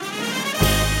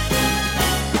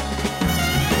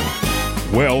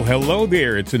Well, hello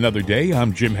there. It's another day.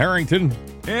 I'm Jim Harrington.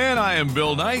 And I am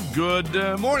Bill Knight. Good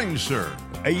morning, sir.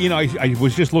 I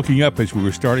was just looking up as we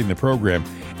were starting the program,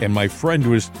 and my friend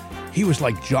was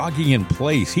like jogging in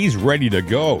place. He's ready to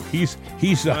go.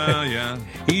 Yeah.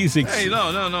 Hey,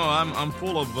 no. I'm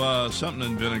full of something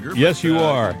in vinegar. Yes, you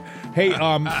are. Hey,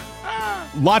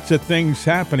 lots of things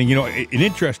happening. An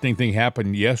interesting thing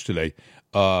happened yesterday.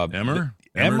 Emmer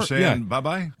saying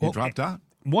bye-bye? He dropped out?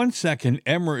 1 second,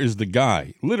 Emmer is the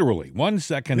guy. Literally, 1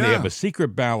 second, They have a secret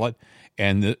ballot,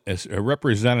 and a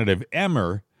Representative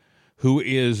Emmer, who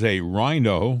is a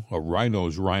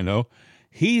rhino's rhino,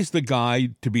 he's the guy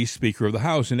to be Speaker of the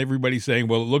House. And everybody's saying,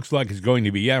 well, it looks like it's going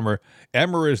to be Emmer.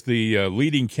 Emmer is the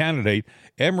leading candidate.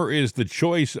 Emmer is the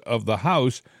choice of the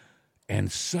House.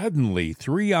 And suddenly,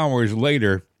 3 hours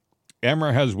later,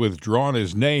 Emmer has withdrawn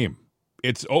his name.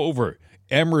 It's over.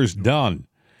 Emmer's done.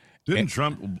 Didn't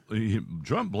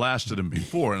Trump blasted him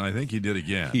before, and I think he did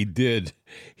again. He did.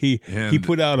 He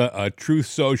put out a Truth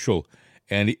Social,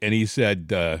 and he said,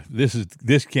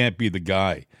 this can't be the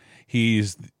guy.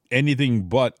 He's anything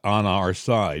but on our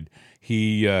side.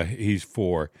 He's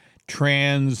for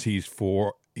trans. He's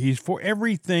for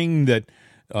everything that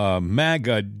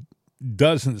MAGA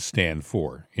doesn't stand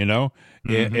for.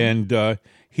 Mm-hmm. And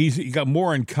he got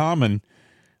more in common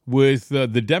with the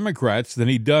Democrats than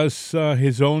he does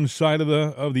his own side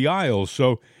of the aisle.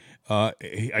 So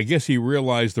I guess he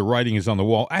realized the writing is on the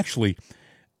wall. Actually,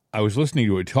 I was listening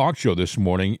to a talk show this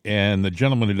morning, and the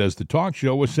gentleman who does the talk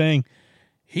show was saying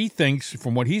he thinks,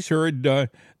 from what he's heard,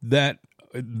 that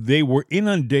they were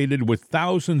inundated with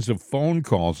thousands of phone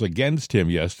calls against him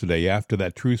yesterday after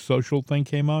that Truth Social thing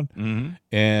came out. Mm-hmm.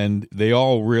 And they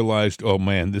all realized, oh,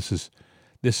 man, this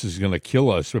is going to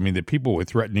kill us. I mean, the people were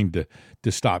threatening to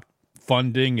stop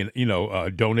funding and,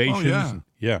 donations. Oh,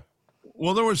 yeah.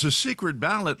 Well, there was a secret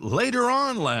ballot later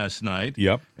on last night.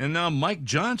 Yep. And now Mike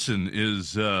Johnson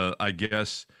is, I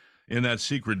guess, in that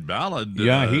secret ballot.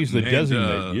 Yeah, he's the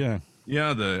designate.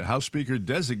 Yeah, the House Speaker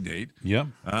designate. Yep.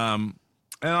 And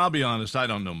I'll be honest, I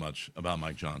don't know much about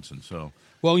Mike Johnson. So,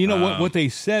 well, what they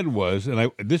said was,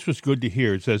 and this was good to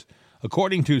hear. It says,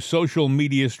 according to social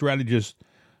media strategist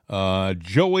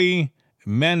Joey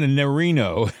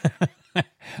Manarino.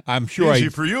 I'm sure easy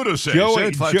for you to say. Say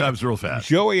it five times real fast.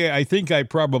 Joey, I think I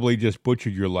probably just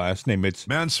butchered your last name. It's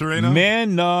Manarino.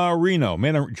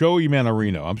 Joey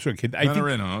Manarino. I'm sorry.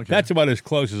 Manarino. Okay. That's about as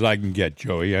close as I can get,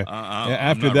 Joey.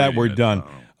 After that, we're done.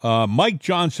 Mike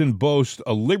Johnson boasts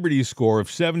a Liberty score of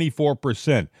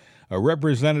 74%. A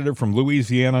representative from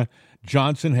Louisiana,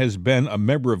 Johnson has been a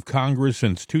member of Congress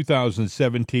since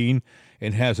 2017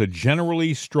 and has a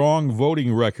generally strong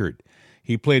voting record.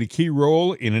 He played a key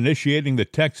role in initiating the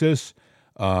Texas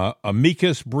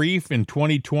amicus brief in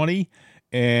 2020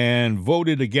 and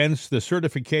voted against the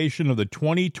certification of the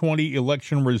 2020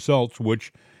 election results,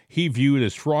 which he viewed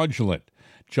as fraudulent.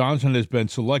 Johnson has been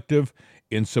selective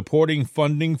in supporting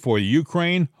funding for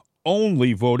Ukraine,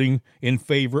 only voting in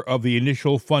favor of the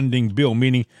initial funding bill,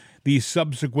 meaning these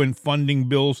subsequent funding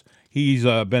bills, he's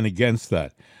been against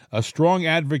that. A strong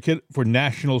advocate for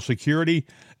national security,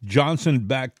 Johnson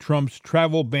backed Trump's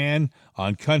travel ban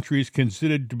on countries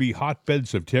considered to be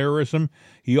hotbeds of terrorism.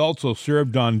 He also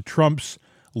served on Trump's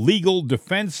legal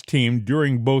defense team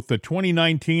during both the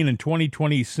 2019 and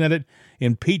 2020 Senate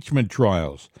impeachment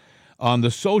trials. On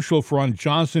the social front,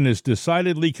 Johnson is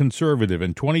decidedly conservative.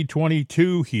 In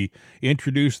 2022, he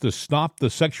introduced the Stop the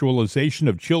Sexualization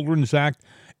of Children Act,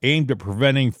 aimed at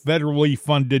preventing federally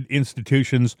funded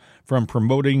institutions from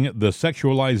promoting the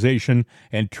sexualization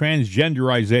and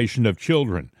transgenderization of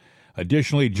children.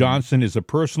 Additionally, Johnson is a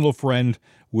personal friend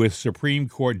with Supreme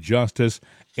Court Justice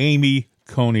Amy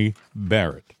Coney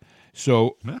Barrett.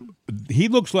 So he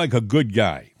looks like a good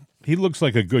guy. He looks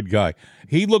like a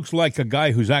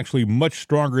guy who's actually much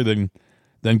stronger than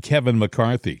Kevin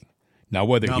McCarthy. Now,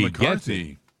 whether he gets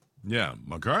it. Yeah,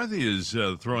 McCarthy is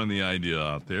throwing the idea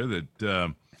out there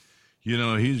that,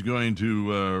 he's going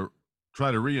to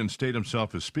try to reinstate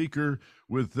himself as Speaker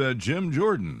with Jim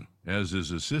Jordan as his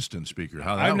assistant Speaker.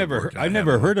 I've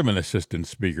never heard him an assistant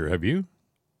Speaker. Have you?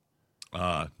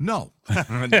 No, no,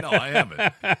 I haven't.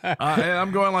 And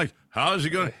I'm going like, how is he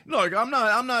going? Look, I'm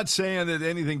not saying that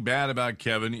anything bad about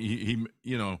Kevin. He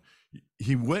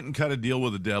went and cut a deal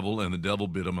with the devil, and the devil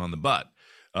bit him on the butt.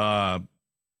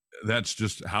 That's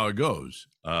just how it goes.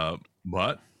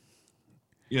 But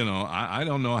I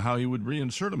don't know how he would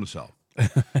reinsert himself.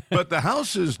 But the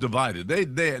House is divided.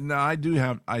 I do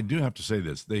have to say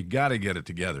this. They got to get it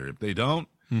together. If they don't,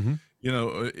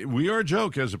 We are a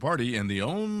joke as a party, and the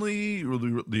only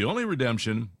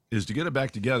redemption is to get it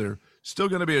back together. Still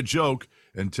going to be a joke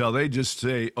until they just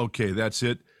say, okay, that's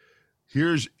it.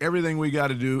 Here's everything we got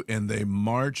to do, and they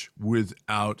march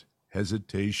without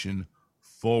hesitation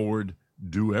forward,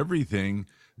 do everything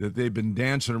that they've been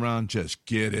dancing around, just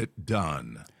get it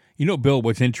done. Bill,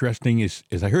 what's interesting is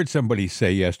I heard somebody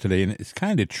say yesterday, and it's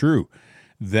kind of true,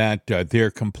 that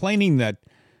they're complaining that,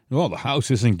 the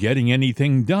House isn't getting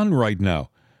anything done right now.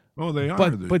 Oh, they are.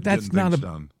 But that's not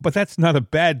a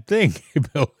bad thing,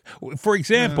 Bill. For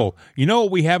example,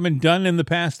 what we haven't done in the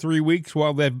past 3 weeks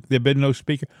while there've been no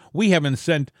speaker? We haven't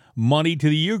sent money to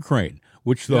the Ukraine,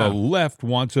 which the left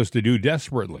wants us to do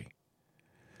desperately.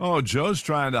 Oh, Joe's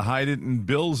trying to hide it in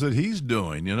bills that he's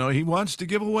doing. He wants to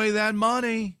give away that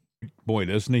money. Boy,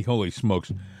 doesn't he? Holy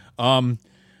smokes.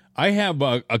 I have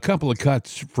a couple of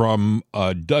cuts from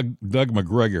Doug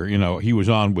McGregor. He was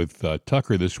on with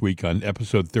Tucker this week on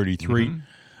episode 33.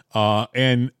 Mm-hmm.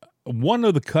 And one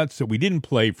of the cuts that we didn't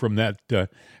play from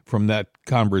that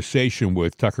conversation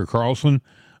with Tucker Carlson,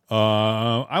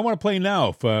 I want to play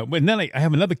now. And then I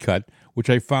have another cut, which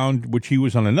I found, which he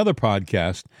was on another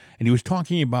podcast, and he was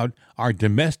talking about our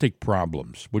domestic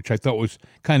problems, which I thought was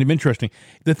kind of interesting.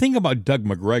 The thing about Doug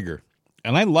McGregor,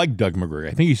 and I like Doug McGregor.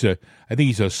 I think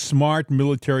he's a smart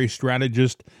military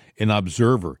strategist and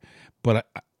observer. But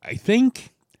I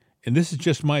think, and this is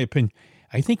just my opinion,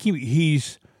 I think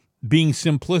he's being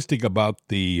simplistic about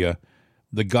the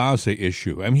Gaza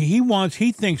issue. I mean,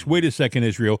 he thinks, wait a second,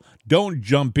 Israel, don't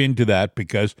jump into that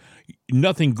because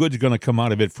nothing good's going to come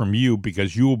out of it from you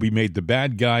because you will be made the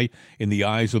bad guy in the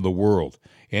eyes of the world.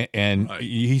 And right.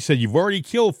 He said, you've already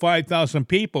killed 5,000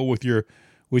 people with your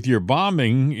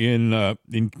bombing in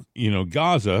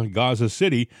Gaza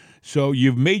City. So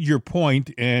you've made your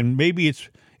point, and maybe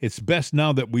it's best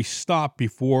now that we stop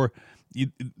before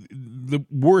the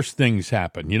worst things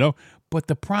happen, But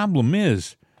the problem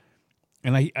is,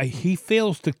 and he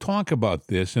fails to talk about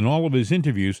this in all of his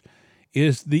interviews,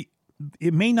 is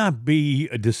it may not be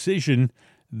a decision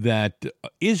that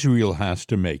Israel has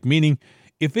to make. Meaning,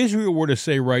 if Israel were to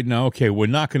say right now, okay, we're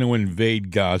not going to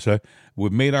invade Gaza,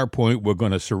 we've made our point, we're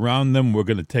going to surround them, we're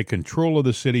going to take control of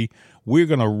the city, we're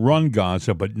going to run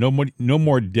Gaza, but no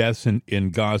more deaths in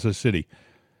Gaza City.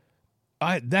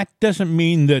 That doesn't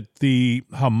mean that the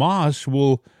Hamas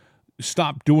will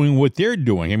stop doing what they're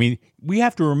doing. I mean, we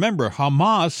have to remember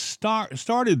Hamas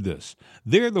started this.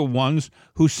 They're the ones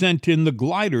who sent in the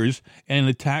gliders and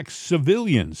attacked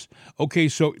civilians. Okay,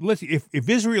 so if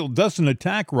Israel doesn't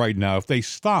attack right now, if they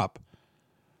stop,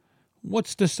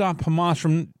 what's to stop Hamas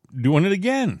from doing it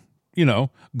again?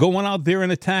 Going out there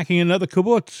and attacking another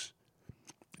kibbutz.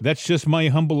 That's just my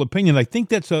humble opinion. I think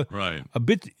that's a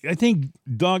bit. I think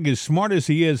Doug, as smart as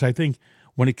he is, I think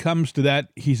when it comes to that,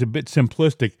 he's a bit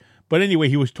simplistic. But anyway,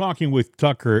 he was talking with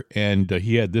Tucker, and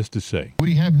he had this to say.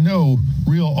 We have no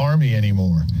real army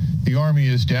anymore. The army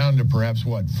is down to perhaps,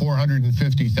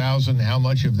 450,000. How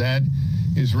much of that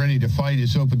is ready to fight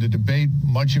is open to debate.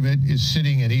 Much of it is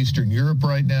sitting in Eastern Europe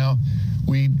right now.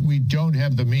 We don't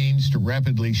have the means to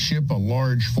rapidly ship a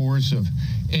large force of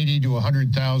 80 to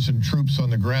 100,000 troops on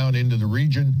the ground into the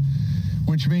region,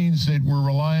 which means that we're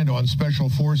reliant on special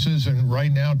forces and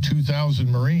right now 2,000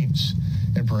 Marines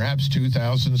and perhaps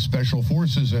 2,000 special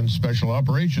forces and special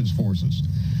operations forces.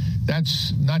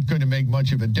 That's not going to make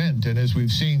much of a dent. And as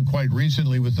we've seen quite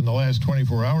recently within the last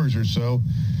 24 hours or so,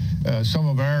 some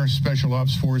of our special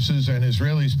ops forces and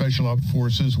Israeli special ops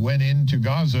forces went into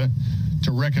Gaza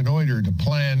to reconnoiter, to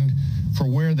plan for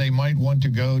where they might want to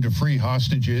go to free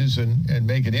hostages and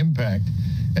make an impact.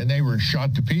 And they were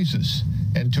shot to pieces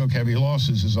and took heavy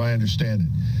losses, as I understand it.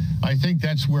 I think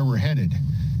that's where we're headed.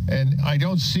 And I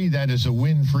don't see that as a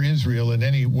win for Israel in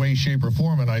any way, shape, or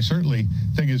form. And I certainly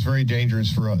think it's very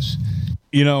dangerous for us.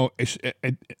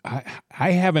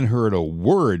 I haven't heard a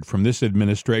word from this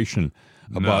administration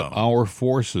about our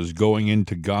forces going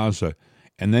into Gaza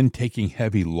and then taking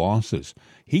heavy losses.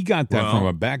 He got that from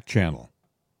a back channel.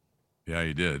 Yeah,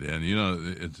 he did. And,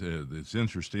 it's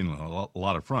interesting on a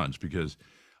lot of fronts because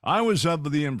I was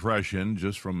of the impression,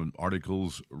 just from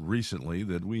articles recently,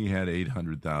 that we had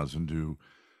 800,000 to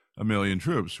 1 million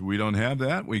troops. We don't have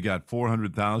that. We got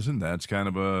 400,000. That's kind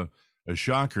of a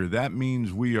shocker. That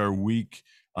means we are weak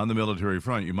on the military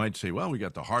front. You might say, well, we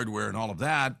got the hardware and all of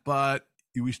that, but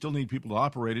we still need people to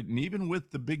operate it. And even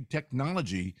with the big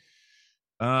technology,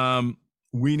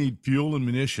 we need fuel and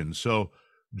munitions. So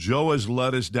Joe has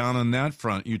let us down on that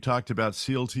front. You talked about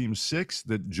SEAL Team 6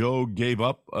 that Joe gave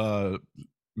up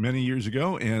many years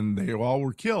ago, and they all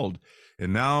were killed.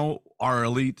 And now our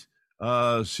elite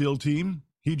SEAL team,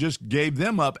 he just gave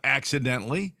them up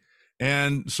accidentally,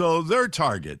 And so they're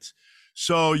targets.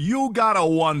 So you got to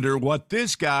wonder what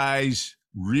this guy's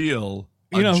real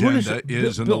agenda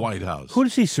is in the White House. Who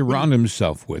does he surround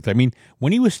himself with? I mean,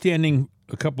 when he was standing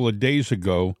a couple of days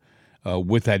ago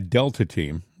with that Delta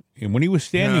team, and when he was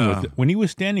standing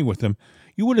with them,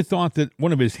 you would have thought that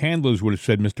one of his handlers would have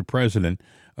said, "Mr. President,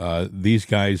 these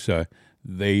guys,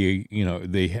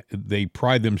 they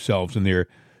pride themselves in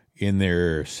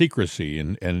their secrecy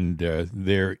and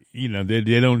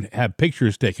they don't have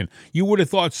pictures taken." You would have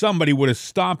thought somebody would have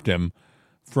stopped him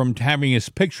from having his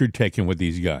picture taken with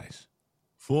these guys.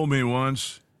 Fool me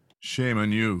once, shame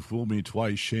on you. Fool me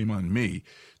twice, shame on me.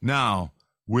 Now,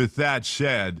 with that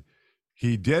said,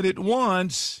 he did it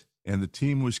once and the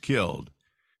team was killed.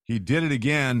 He did it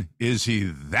again. Is he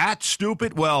that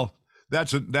stupid? Well,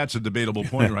 that's a debatable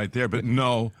point right there, but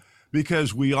no,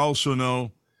 because we also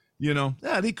know,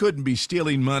 that he couldn't be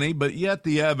stealing money, but yet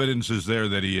the evidence is there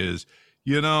that he is.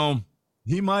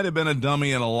 He might have been a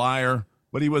dummy and a liar,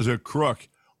 but he was a crook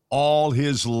all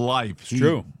his life. It's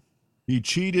true. He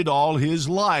cheated all his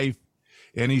life,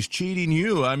 and he's cheating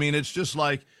you. I mean, it's just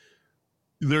like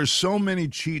there's so many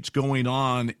cheats going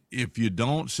on if you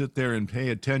don't sit there and pay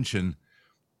attention.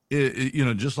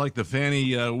 Just like the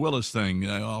Fannie Willis thing.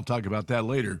 I'll talk about that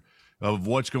later, of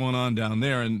what's going on down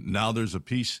there. And now there's a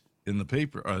piece in the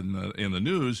paper, in the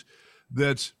news,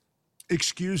 that's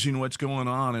excusing what's going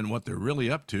on and what they're really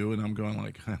up to. And I'm going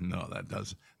like, no,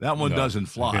 that one doesn't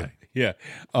fly. Yeah.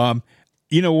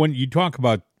 When you talk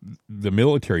about the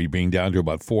military being down to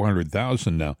about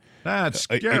 400,000 now, that's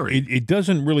scary. It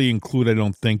doesn't really include, I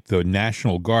don't think, the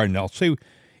National Guard. And I'll say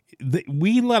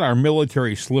we let our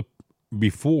military slip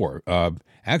before.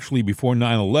 Actually, before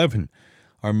 9/11,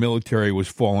 our military was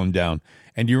falling down.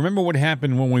 And do you remember what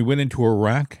happened when we went into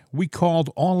Iraq? We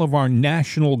called all of our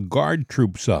National Guard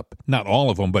troops up. Not all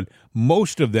of them, but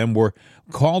most of them were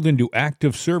called into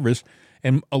active service.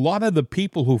 And a lot of the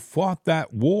people who fought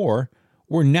that war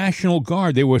were National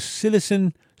Guard. They were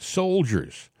citizen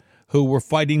soldiers who were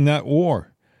fighting that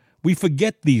war. We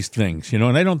forget these things, and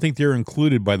I don't think they're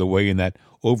included, by the way, in that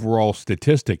overall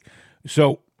statistic.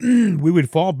 So we would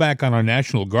fall back on our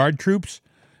National Guard troops,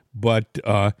 but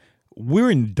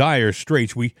we're in dire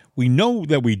straits. We know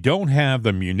that we don't have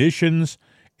the munitions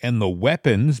and the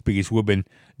weapons because we've been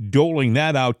doling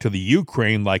that out to the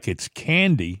Ukraine like it's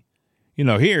candy.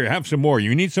 Here, have some more.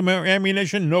 You need some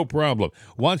ammunition? No problem.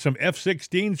 Want some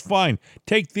F-16s? Fine.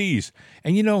 Take these.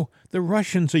 And, the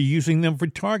Russians are using them for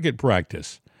target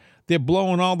practice. They're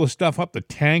blowing all the stuff up, the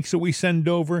tanks that we send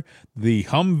over, the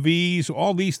Humvees,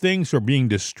 all these things are being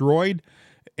destroyed,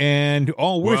 and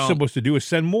all we're supposed to do is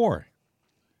send more.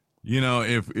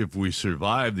 If we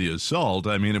survive the assault,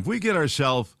 I mean, if we get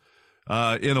ourselves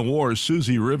in a war,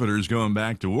 Susie Riveter's going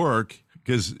back to work,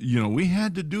 because, we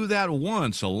had to do that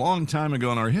once a long time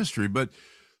ago in our history, but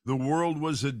the world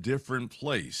was a different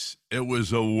place. It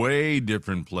was a way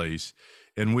different place,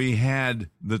 and we had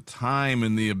the time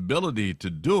and the ability to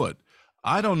do it.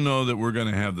 I don't know that we're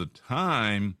going to have the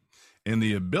time and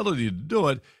the ability to do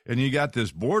it, and you got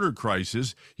this border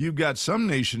crisis. You've got some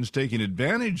nations taking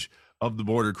advantage of the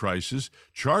border crisis,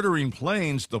 chartering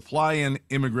planes to fly in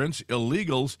immigrants,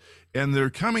 illegals, and they're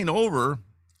coming over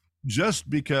just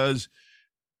because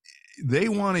they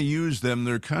want to use them,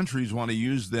 their countries want to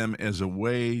use them as a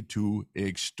way to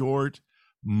extort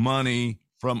money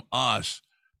from us.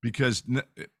 Because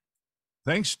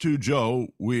thanks to Joe,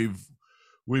 we've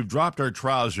dropped our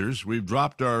trousers, we've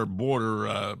dropped our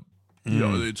border,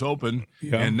 it's open,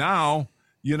 and now,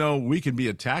 we can be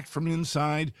attacked from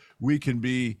inside, we can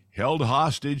be held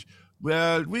hostage.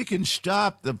 Well, we can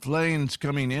stop the planes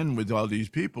coming in with all these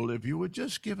people if you would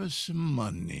just give us some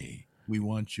money. We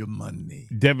want your money.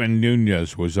 Devin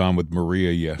Nunes was on with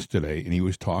Maria yesterday, and he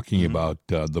was talking about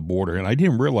the border. And I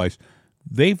didn't realize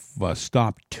they've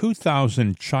stopped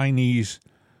 2,000 Chinese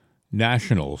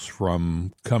nationals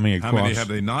from coming across. How many have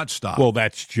they not stopped? Well,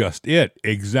 that's just it.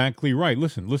 Exactly right.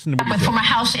 Listen to what he with said. Former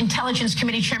House Intelligence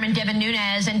Committee Chairman Devin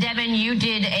Nunes. And Devin, you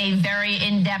did a very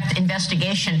in-depth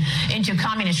investigation into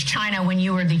Communist China when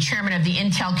you were the chairman of the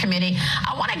Intel Committee.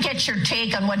 I want to get your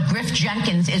take on what Griff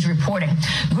Jenkins is reporting.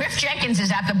 Griff Jenkins is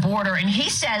at the border, and he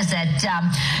says that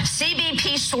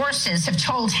CBP sources have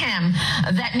told him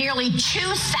that nearly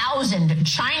 2,000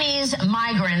 Chinese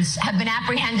migrants have been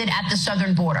apprehended at the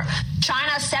southern border.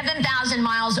 China, 7,000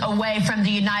 miles away from the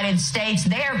United States.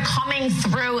 They are coming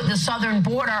through the southern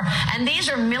border, and these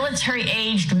are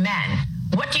military-aged men.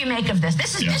 What do you make of this?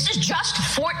 This is just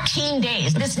 14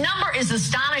 days. This number is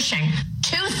astonishing.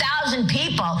 2,000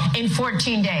 people in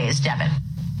 14 days, Devin.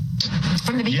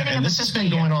 From the beginning of the this has been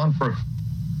year. going on for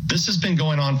This has been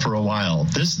going on for a while.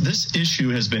 This issue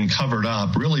has been covered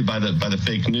up really by the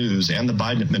fake news and the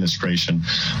Biden administration.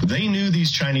 They knew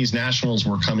these Chinese nationals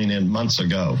were coming in months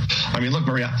ago. I mean, look,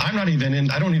 Maria, I don't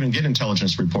even get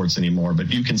intelligence reports anymore,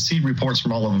 but you can see reports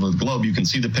from all over the globe. You can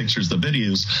see the pictures, the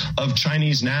videos of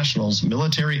Chinese nationals,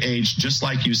 military age, just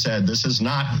like you said. This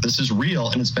is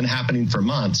real, and it's been happening for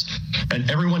months.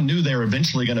 And everyone knew they were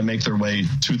eventually going to make their way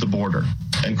to the border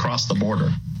and cross the border.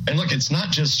 And look, it's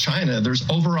not just China. There's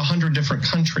over 100 different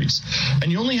countries.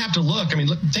 And you only have to look. I mean,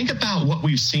 look, think about what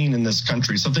we've seen in this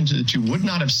country, something that you would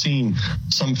not have seen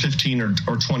some 15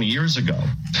 or 20 years ago.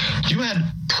 You had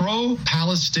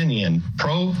pro-Palestinian,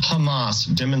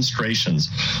 pro-Hamas demonstrations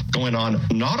going on,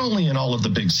 not only in all of the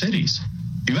big cities.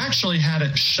 You actually had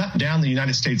it shut down the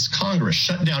United States Congress,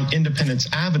 shut down Independence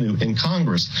Avenue in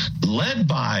Congress, led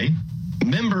by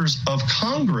members of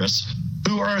Congress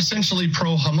who are essentially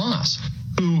pro-Hamas.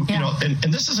 Who, you know,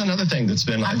 and this is another thing that's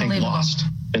been, I think, lost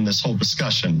in this whole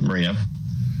discussion, Maria.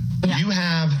 Yeah. You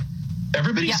have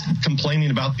everybody's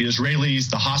complaining about the Israelis,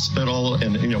 the hospital,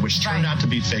 and, you know, which turned out to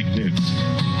be fake news.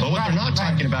 But what they're not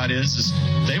talking about is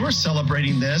they were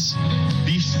celebrating this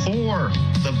before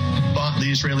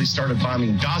the Israelis started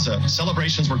bombing Gaza.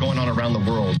 Celebrations were going on around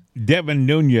the world. Devin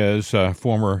Nunes,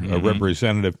 former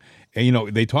representative, and, you know,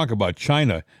 they talk about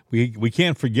China. We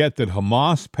can't forget that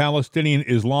Hamas, Palestinian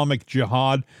Islamic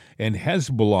Jihad, and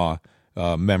Hezbollah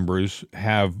members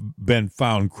have been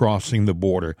found crossing the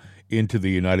border into the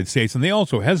United States. And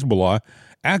Hezbollah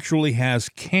actually has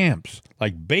camps,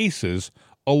 like bases,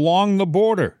 along the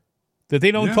border that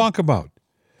they don't talk about.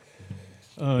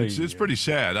 It's pretty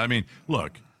sad. I mean,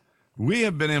 look, we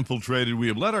have been infiltrated. We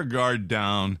have let our guard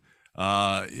down.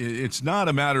 It's not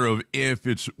a matter of if,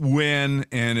 it's when,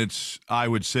 and I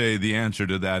would say the answer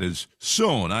to that is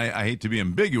soon. I hate to be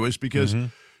ambiguous because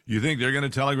you think they're going to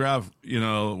telegraph, you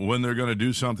know, when they're going to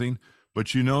do something,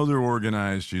 but you know they're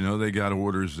organized, you know they got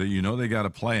orders, you know they got a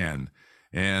plan.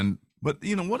 But,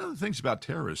 you know, one of the things about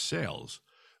terrorist cells,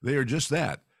 they are just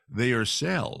that. They are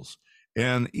cells.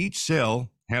 And each cell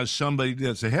has somebody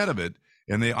that's ahead of it,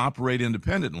 and they operate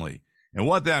independently. And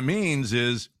what that means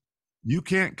is you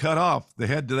can't cut off the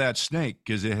head to that snake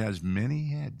because it has many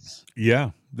heads.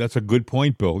 Yeah, that's a good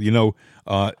point, Bill. You know,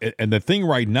 and the thing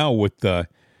right now with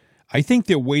I think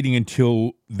they're waiting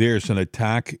until there's an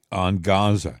attack on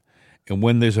Gaza. And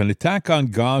when there's an attack on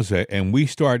Gaza and we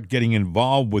start getting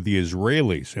involved with the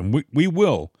Israelis, and we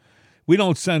will, we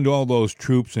don't send all those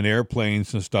troops and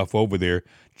airplanes and stuff over there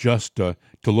just to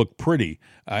look pretty.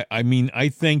 I mean, I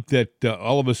think that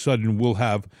all of a sudden we'll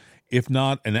have, if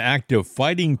not an active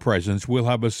fighting presence, we'll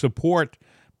have a support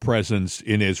presence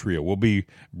in Israel. We'll be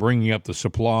bringing up the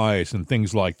supplies and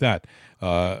things like that.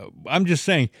 I'm just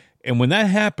saying, and when that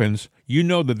happens, you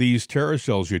know that these terror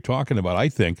cells you're talking about, I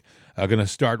think, are going to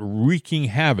start wreaking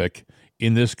havoc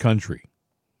in this country.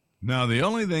 Now, the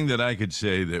only thing that I could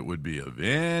say that would be of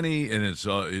any, and it's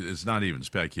not even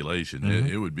speculation,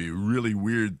 it would be a really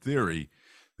weird theory.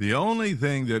 The only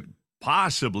thing that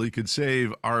possibly could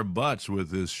save our butts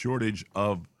with this shortage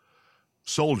of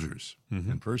soldiers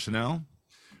and personnel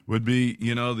would be,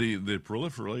 you know, the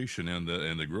proliferation and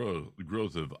the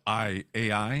growth of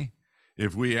AI.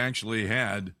 If we actually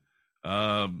had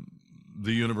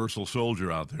the universal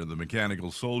soldier out there, the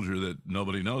mechanical soldier that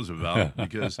nobody knows about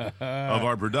because of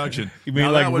our production. You mean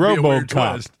now, like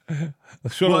RoboCop?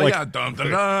 Sort of like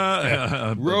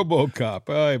RoboCop.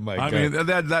 Oh my God! I mean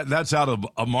that's out of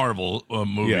a Marvel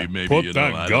movie. Yeah. Maybe put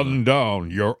that gun down.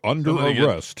 You're under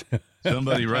arrest.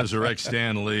 Somebody resurrect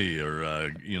Stan Lee,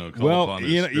 or call upon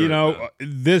his spirit. You know,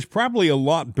 there's probably a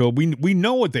lot, Bill. We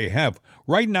know what they have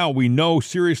right now. We know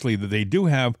seriously that they do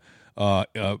have.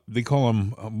 They call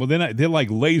them, they're like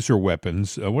laser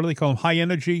weapons. What do they call them? High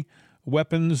energy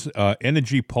weapons,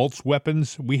 energy pulse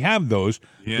weapons. We have those.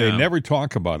 Yeah. They never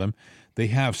talk about them. They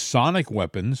have sonic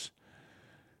weapons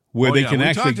where they can we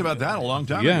actually talked about that a long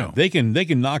time ago. Yeah, they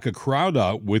can knock a crowd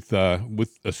out with a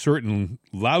certain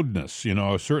loudness, you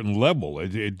know, a certain level.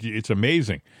 It's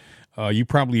amazing. You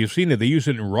probably have seen it. They use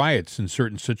it in riots in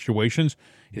certain situations.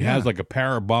 It has like a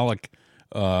parabolic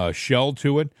shell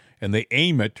to it, and they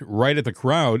aim it right at the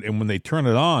crowd, and when they turn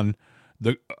it on,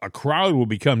 a crowd will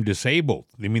become disabled.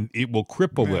 I mean, it will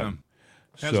cripple them.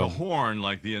 It has a horn,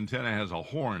 like the antenna has a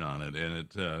horn on it, and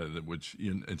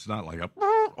it's not like a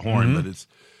horn, but it's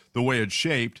the way it's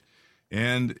shaped,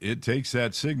 and it takes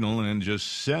that signal and just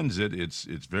sends it. It's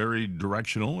very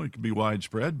directional. It can be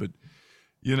widespread, but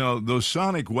you know, those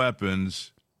sonic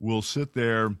weapons will sit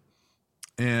there.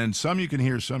 And some you can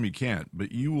hear, some you can't.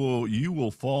 But you will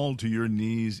fall to your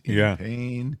knees in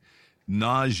pain,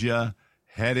 nausea,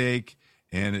 headache,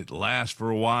 and it lasts for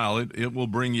a while, it will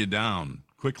bring you down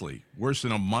quickly, worse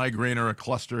than a migraine or a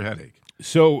cluster headache.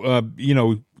 So,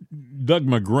 Doug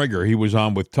McGregor, he was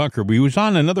on with Tucker, but he was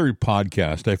on another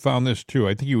podcast. I found this too.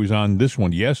 I think he was on this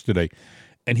one yesterday,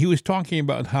 and he was talking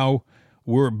about how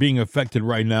we're being affected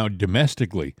right now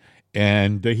domestically,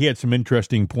 and he had some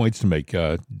interesting points to make.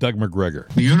 Doug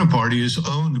McGregor. The Uniparty is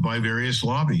owned by various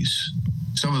lobbies.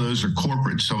 Some of those are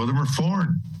corporate. Some of them are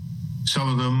foreign. Some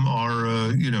of them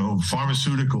are,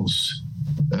 pharmaceuticals,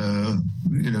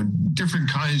 different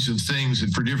kinds of things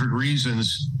that for different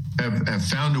reasons have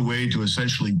found a way to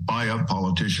essentially buy up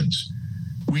politicians.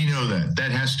 We know that.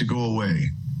 That has to go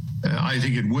away. I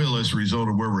think it will as a result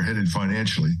of where we're headed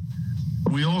financially.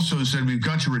 We also said we've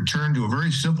got to return to a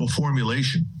very simple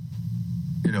formulation.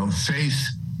 Faith,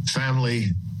 family,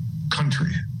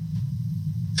 country.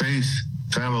 Faith,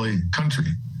 family, country.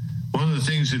 One of the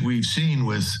things that we've seen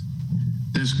with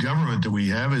this government that we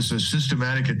have is a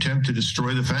systematic attempt to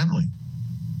destroy the family.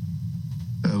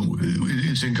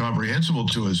 It's incomprehensible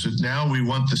to us that now we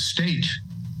want the state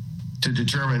to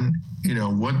determine,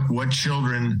 what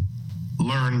children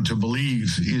learn to believe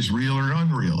is real or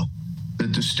unreal.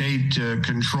 That the state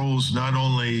controls not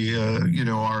only,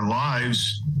 our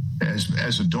lives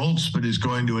as adults, but is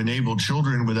going to enable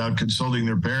children without consulting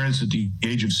their parents at the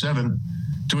age of 7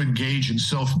 to engage in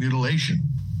self-mutilation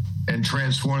and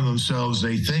transform themselves,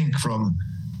 they think, from,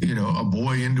 a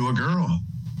boy into a girl.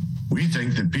 We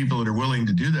think that people that are willing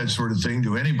to do that sort of thing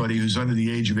to anybody who's under the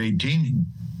age of 18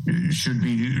 should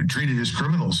be treated as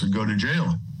criminals and go to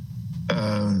jail.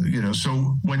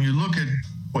 So when you look at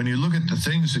the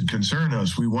things that concern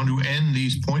us, we want to end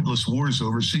these pointless wars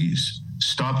overseas,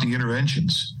 stop the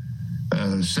interventions.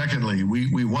 Secondly,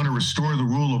 we want to restore the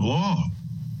rule of law.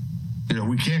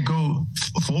 We can't go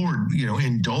forward,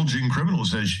 indulging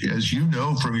criminals, as you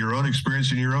know from your own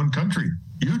experience in your own country.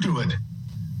 You do it.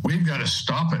 We've got to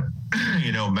stop it.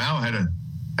 Mao had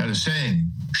a saying: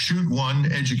 shoot one,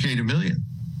 educate a million.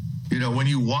 When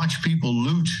you watch people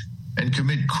loot and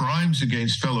commit crimes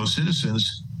against fellow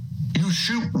citizens, you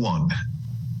shoot one.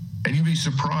 And you'd be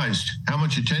surprised how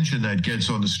much attention that gets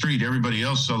on the street. Everybody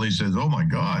else suddenly says, oh my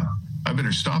God, I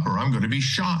better stop her. I'm going to be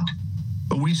shot.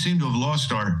 But we seem to have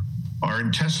lost our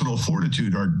intestinal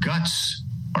fortitude, our guts,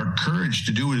 our courage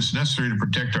to do what is necessary to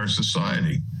protect our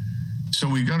society. So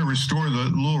we've got to restore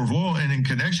the rule of law. And in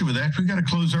connection with that, we've got to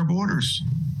close our borders.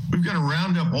 We've got to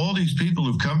round up all these people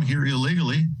who've come here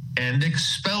illegally and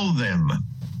expel them.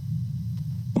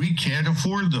 We can't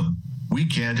afford them. We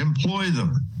can't employ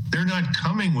them. They're not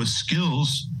coming with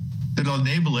skills that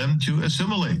enable them to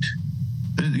assimilate.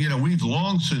 We've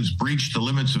long since breached the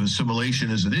limits of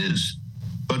assimilation as it is,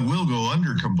 but we'll go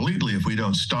under completely if we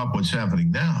don't stop what's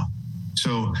happening now.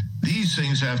 So these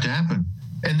things have to happen.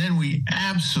 And then we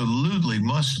absolutely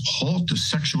must halt the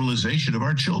sexualization of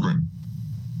our children.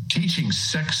 Teaching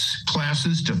sex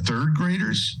classes to third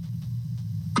graders?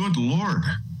 Good Lord,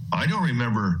 I don't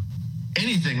remember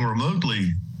anything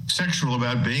remotely sexual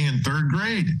about being in third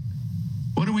grade.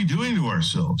 What are we doing to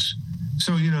ourselves?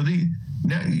 So,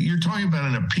 now you're talking about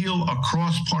an appeal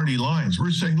across party lines.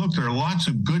 We're saying, look, there are lots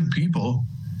of good people,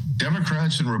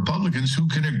 Democrats and Republicans, who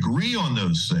can agree on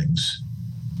those things.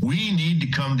 We need to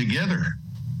come together,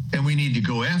 and we need to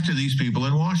go after these people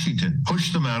in Washington,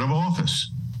 push them out of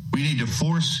office. We need to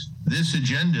force this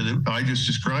agenda that I just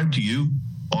described to you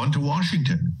onto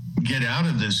Washington. Get out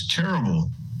of this terrible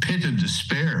pit of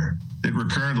despair that we're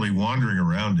currently wandering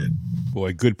around in.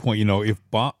 Boy, good point.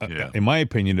 In my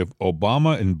opinion, if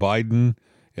Obama and Biden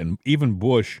and even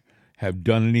Bush have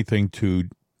done anything to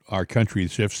our country,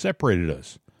 they've separated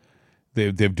us.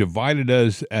 They've divided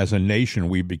us as a nation.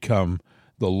 We become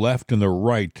the left and the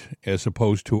right as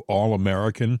opposed to all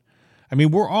American. I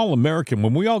mean, we're all American.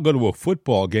 When we all go to a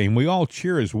football game, we all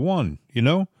cheer as one,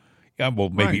 Yeah, well,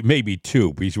 maybe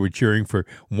two, because we're cheering for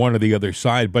one or the other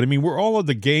side. But, I mean, we're all at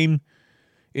the game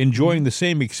enjoying the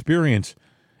same experience.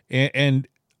 And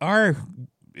I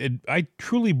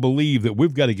truly believe that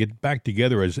we've got to get back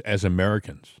together as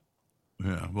Americans.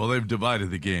 Yeah, well, they've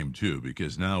divided the game, too,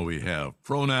 because now we have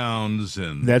pronouns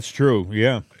and... That's true,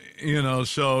 yeah.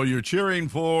 So you're cheering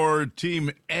for Team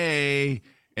A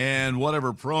and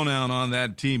whatever pronoun on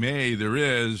that Team A there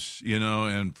is,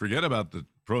 and forget about the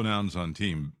pronouns on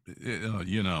Team,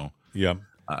 Yeah.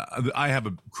 I have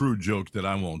a crude joke that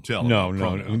I won't tell. No.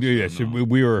 Yes, no.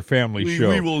 We are a family show.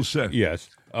 We will say. Yes.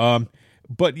 But,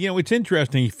 it's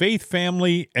interesting. Faith,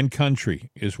 family, and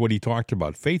country is what he talked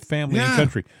about. Faith, family, and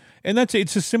country. And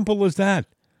it's as simple as that.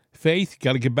 Faith,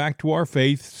 got to get back to our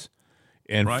faiths.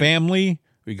 And family,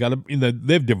 We got to.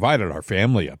 They've divided our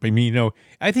family up. I mean,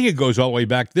 I think it goes all the way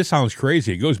back. This sounds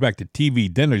crazy. It goes back to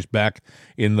TV dinners back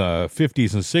in the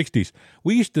 50s and 60s.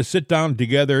 We used to sit down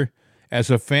together as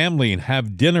a family and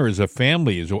have dinner as a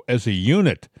family, as a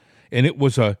unit, and it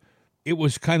was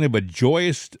kind of a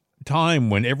joyous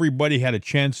time when everybody had a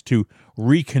chance to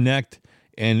reconnect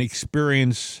and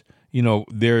experience,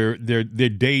 their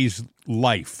day's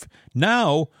life.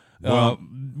 Now.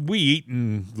 We eat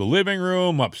in the living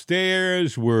room,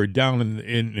 upstairs. We're down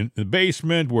in the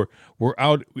basement. We're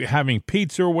out having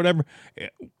pizza or whatever.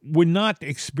 We're not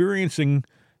experiencing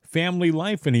family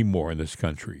life anymore in this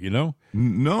country,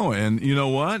 No, and you know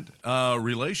what?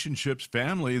 Relationships,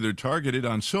 family, they're targeted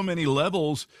on so many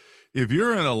levels. If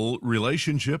you're in a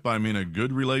relationship, I mean a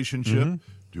good relationship,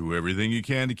 do everything you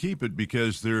can to keep it,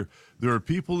 because there are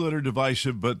people that are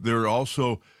divisive, but there are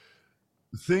also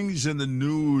things in the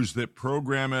news that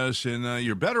program us, and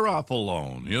you're better off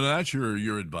alone. That's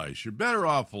your advice. You're better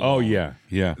off alone. Oh,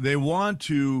 yeah. They want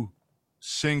to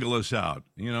single us out.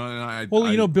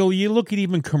 Bill, you look at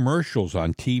even commercials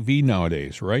on TV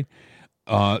nowadays, right?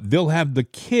 They'll have the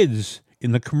kids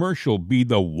in the commercial be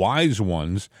the wise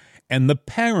ones, and the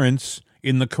parents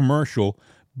in the commercial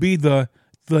be the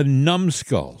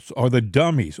numbskulls or the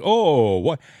dummies. Oh,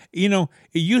 what it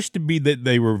used to be that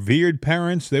they were revered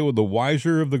parents. They were the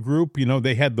wiser of the group.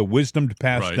 They had the wisdom to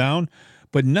pass down.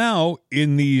 But now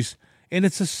in these, and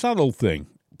it's a subtle thing,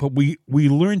 but we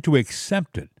learn to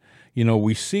accept it.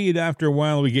 We see it after a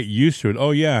while. We get used to it.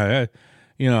 Oh yeah,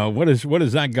 what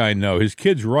does that guy know? His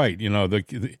kid's right.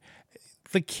 The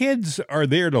kids are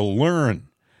there to learn.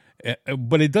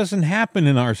 But it doesn't happen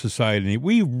in our society.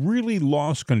 We really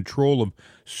lost control of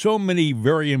so many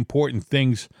very important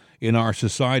things in our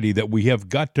society that we have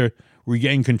got to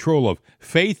regain control of.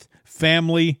 Faith,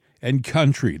 family, and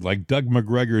country, like Doug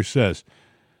McGregor says.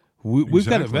 We've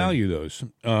got to value those.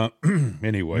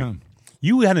 Anyway,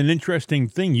 You had an interesting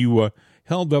thing. You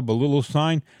held up a little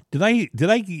sign. Did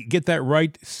I get that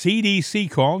right? CDC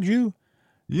called you?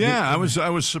 Yeah, I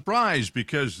was surprised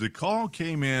because the call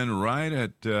came in right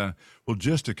at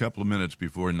just a couple of minutes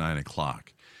before 9:00,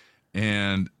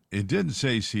 and it didn't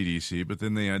say CDC, but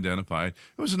then they identified.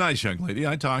 It was a nice young lady.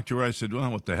 I talked to her. I said,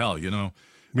 "Well, what the hell,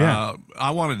 Yeah.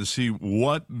 I wanted to see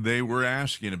what they were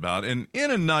asking about, and in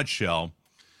a nutshell,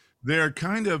 they're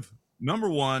kind of number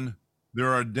one.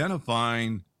 They're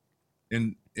identifying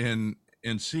and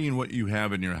seeing what you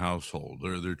have in your household.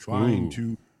 They're trying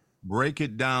to break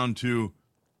it down to.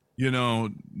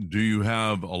 Do you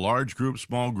have a large group,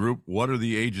 small group? What are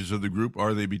the ages of the group?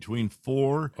 Are they between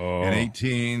 4 and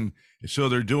 18? So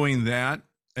they're doing that,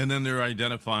 and then they're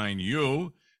identifying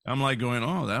you. I'm like going,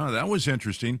 oh, that was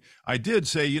interesting. I did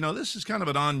say, this is kind of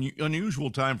an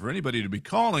unusual time for anybody to be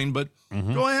calling, but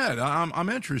go ahead. I'm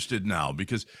interested now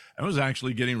because I was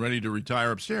actually getting ready to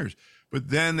retire upstairs. But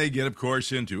then they get, of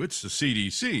course, into it's the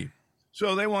CDC.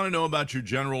 So they want to know about your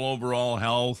general overall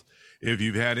health. If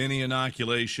you've had any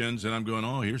inoculations, and I'm going,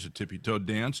 oh, here's a tippy-toed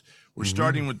dance. We're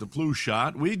starting with the flu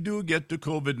shot. We do get to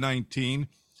COVID-19.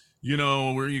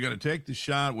 Were you going to take the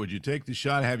shot? Would you take the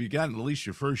shot? Have you gotten at least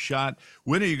your first shot?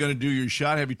 When are you going to do your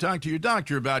shot? Have you talked to your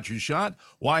doctor about your shot?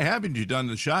 Why haven't you done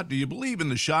the shot? Do you believe in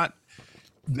the shot?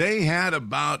 They had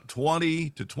about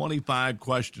 20 to 25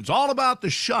 questions, all about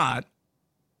the shot.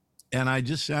 And I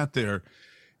just sat there,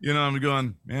 I'm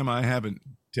going, ma'am, I haven't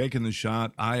taken the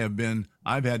shot. I've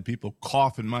had people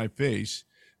cough in my face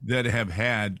that have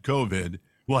had COVID.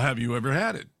 Well, have you ever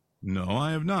had it? No,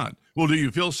 I have not. Well, do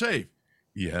you feel safe?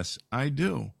 Yes, I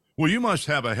do. Well, you must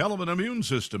have a hell of an immune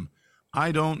system.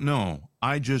 I don't know.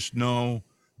 I just know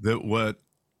that what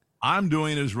I'm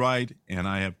doing is right, and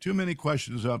I have too many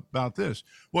questions about this.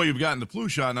 Well, you've gotten the flu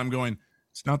shot, and I'm going,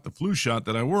 it's not the flu shot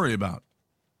that I worry about.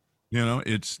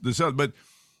 It's this other, but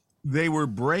they were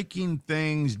breaking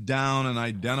things down and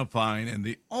identifying, and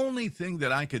the only thing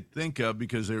that I could think of,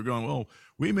 because they were going, well,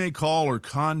 we may call or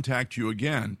contact you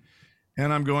again,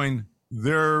 and I'm going,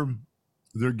 they're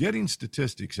getting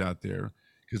statistics out there,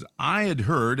 because I had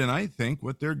heard, and I think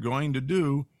what they're going to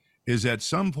do is at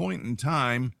some point in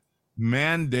time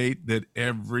mandate that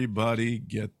everybody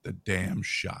get the damn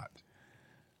shot,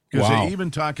 because they even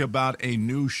talk about a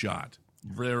new shot.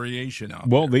 Variation out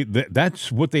there.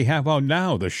 That's what they have out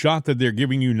now. The shot that they're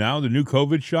giving you now, the new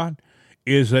COVID shot,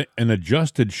 is an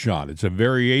adjusted shot. It's a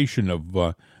variation of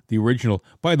the original.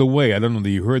 By the way, I don't know if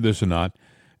you heard this or not,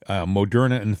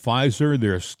 Moderna and Pfizer,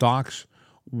 their stocks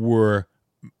were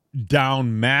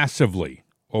down massively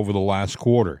over the last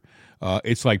quarter.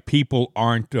 It's like people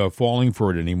aren't falling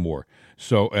for it anymore.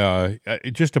 So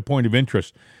just a point of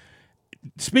interest.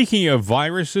 Speaking of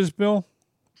viruses, Bill,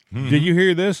 did you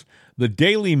hear this? The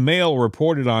Daily Mail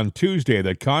reported on Tuesday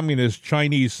that communist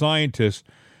Chinese scientists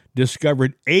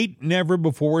discovered 8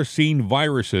 never-before-seen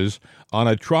viruses on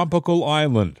a tropical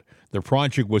island. The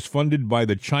project was funded by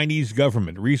the Chinese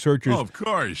government. Researchers, of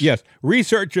course. Yes,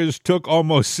 researchers took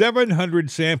almost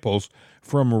 700 samples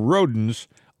from rodents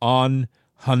on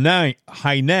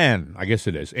Hainan, I guess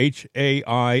it is,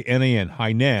 Hainan,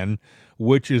 Hainan,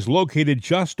 which is located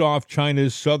just off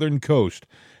China's southern coast.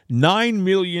 9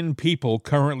 million people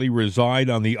currently reside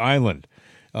on the island.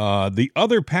 The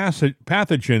other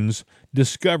pathogens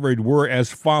discovered were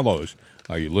as follows.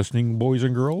 Are you listening, boys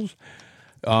and girls?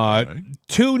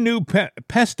 2 new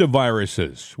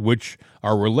pestiviruses, which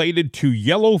are related to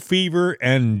yellow fever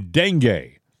and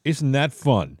dengue. Isn't that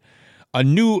fun? A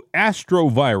new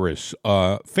astrovirus,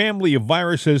 a family of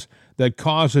viruses that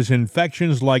causes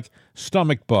infections like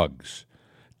stomach bugs.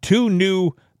 2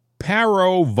 new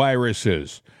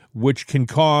paroviruses, which can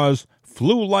cause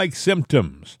flu-like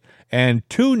symptoms. And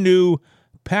 2 new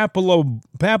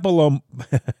papillom.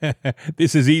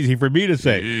 This is easy for me to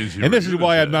say. And this is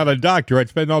why I'm not a doctor. I'd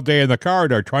spend all day in the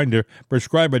corridor trying to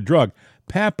prescribe a drug.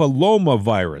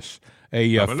 Papillomavirus,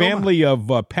 a family of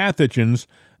pathogens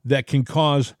that can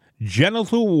cause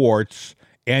genital warts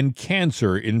and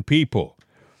cancer in people.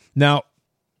 Now,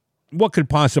 what could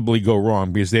possibly go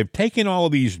wrong? Because they've taken all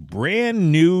of these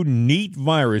brand new, neat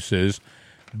viruses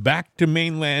back to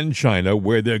mainland China,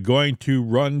 where they're going to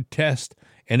run tests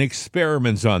and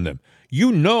experiments on them.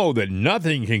 You know that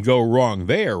nothing can go wrong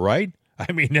there, right?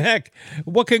 I mean, heck,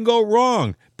 what can go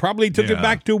wrong? Probably took it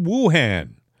back to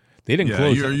Wuhan. They didn't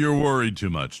close it. You're worried too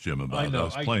much, Jim, about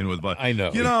us playing with. I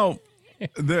know. You know,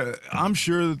 I'm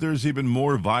sure that there's even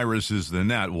more viruses than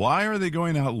that. Why are they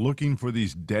going out looking for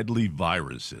these deadly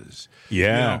viruses? Yeah.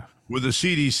 You know, well, the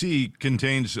CDC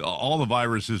contains all the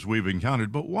viruses we've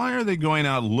encountered, but why are they going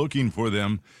out looking for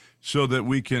them so that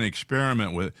we can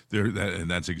experiment with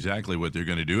and that's exactly what they're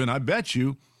going to do. And I bet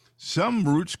you some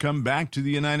roots come back to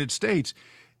the United States.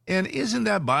 And isn't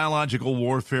that biological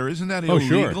warfare? Isn't that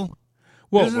illegal? Sure.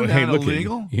 Well, isn't hey, that look,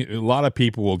 illegal? A lot of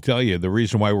people will tell you the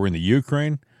reason why we're in the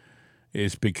Ukraine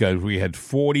is because we had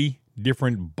 40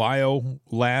 different bio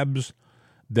labs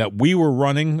that we were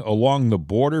running along the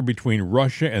border between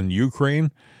Russia and Ukraine,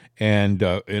 and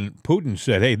Putin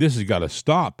said, "Hey, this has got to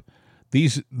stop.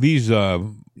 These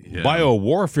bio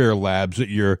warfare labs that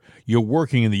you're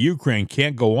working in the Ukraine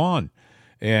can't go on."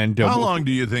 And how long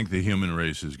do you think the human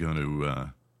race is going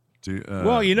to?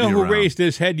 Well, you know who raised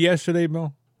his head yesterday,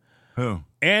 Bill? Who?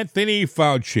 Anthony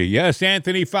Fauci. Yes,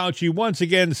 Anthony Fauci once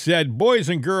again said, "Boys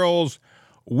and girls,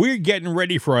 we're getting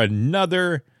ready for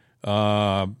another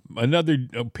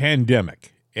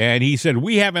pandemic." And he said,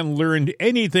 "We haven't learned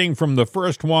anything from the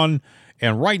first one.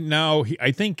 And right now,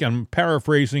 I think I'm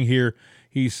paraphrasing here,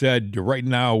 he said, right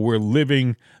now we're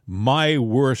living my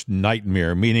worst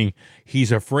nightmare," meaning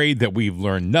he's afraid that we've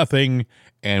learned nothing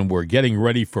and we're getting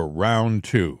ready for round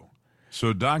 2.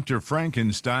 So Dr.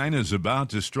 Frankenstein is about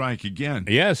to strike again.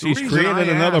 Yes, he's created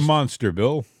another monster,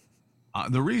 Bill.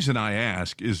 The reason I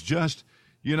ask is just,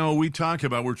 we talk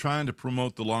about we're trying to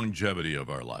promote the longevity of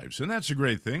our lives, and that's a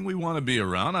great thing. We want to be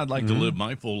around. I'd like to live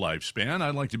my full lifespan.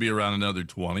 I'd like to be around another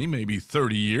 20, maybe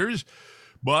 30 years.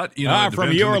 But,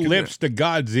 from your lips to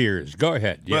God's ears. Go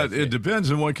ahead. But it depends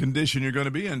on what condition you're going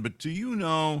to be in. But do you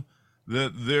know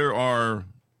that there are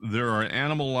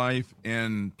animal life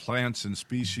and plants and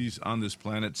species on this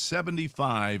planet,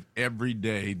 75 every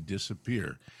day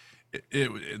disappear.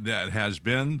 That has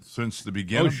been since the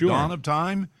beginning dawn of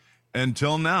time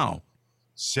until now.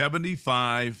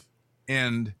 75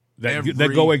 and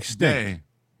that go extinct. Day,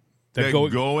 that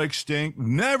go extinct,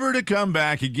 never to come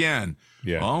back again.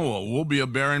 Yeah. Oh, well, we'll be a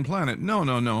barren planet.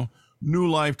 No. New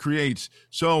life creates.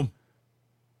 So,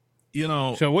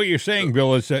 So what you're saying,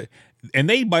 Bill, is that, and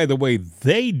they, by the way,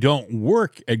 they don't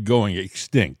work at going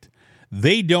extinct.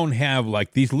 They don't have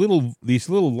like these little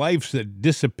lives that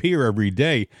disappear every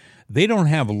day. They don't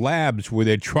have labs where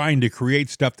they're trying to create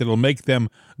stuff that'll make them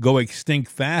go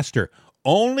extinct faster.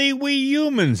 Only we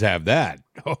humans have that.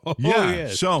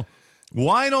 Yes. So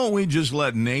why don't we just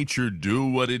let nature do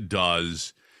what it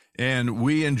does, and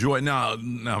we enjoy? Now,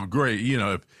 great.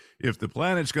 If the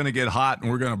planet's going to get hot and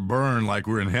we're going to burn like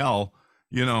we're in hell,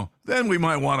 then we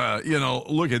might want to,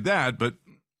 look at that. But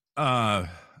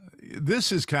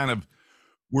this is kind of,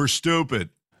 we're stupid.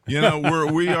 We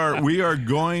are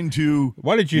going to.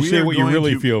 Why did you say what you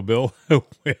really feel, Bill?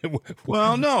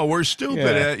 Well, no, we're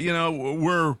stupid.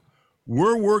 Yeah.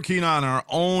 We're working on our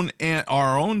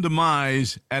own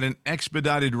demise at an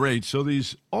expedited rate. So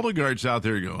these oligarchs out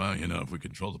there go, well, if we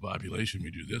control the population,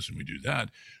 we do this and we do that,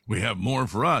 we have more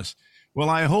for us. Well,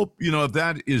 I hope, if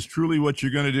that is truly what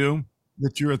you're going to do,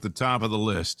 that you're at the top of the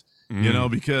list,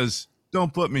 because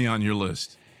don't put me on your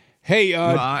list. Hey,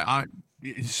 I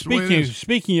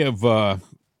speaking of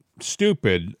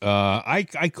stupid,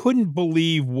 I couldn't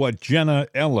believe what Jenna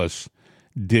Ellis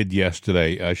did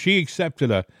yesterday. She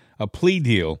accepted a plea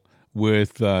deal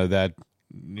with that,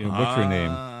 what's her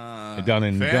name? Down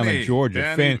in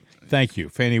Georgia. Thank you,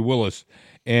 Fannie Willis.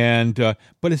 And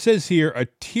but it says here, a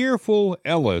tearful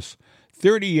Ellis,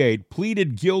 38,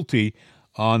 pleaded guilty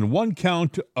on one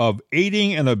count of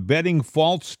aiding and abetting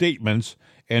false statements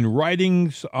and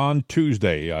writings on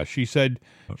Tuesday. She said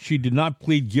she did not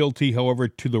plead guilty, however,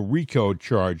 to the RICO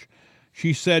charge.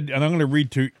 She said, and I'm going to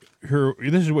read to her,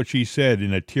 this is what she said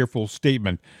in a tearful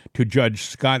statement to Judge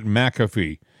Scott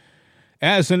McAfee.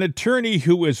 As an attorney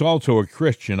who is also a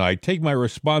Christian, I take my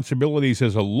responsibilities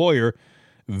as a lawyer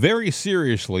very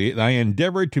seriously, and I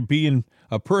endeavor to be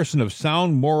a person of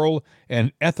sound moral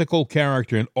and ethical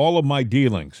character in all of my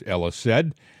dealings, Ellis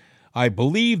said. I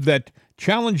believe that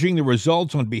challenging the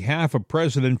results on behalf of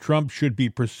President Trump should be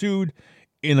pursued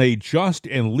in a just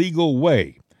and legal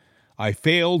way. I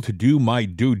failed to do my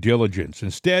due diligence.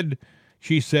 Instead,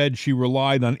 she said she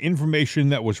relied on information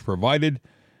that was provided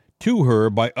to her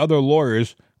by other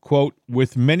lawyers, quote,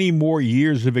 with many more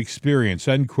years of experience,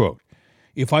 end quote.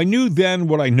 If I knew then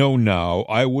what I know now,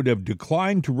 I would have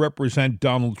declined to represent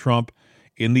Donald Trump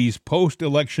in these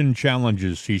post-election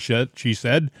challenges, she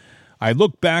said. I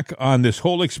look back on this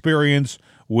whole experience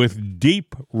with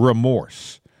deep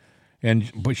remorse.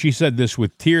 But she said this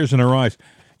with tears in her eyes.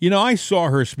 I saw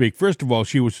her speak. First of all,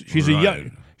 she's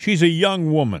a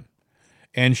young woman.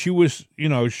 And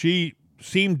she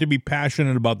seemed to be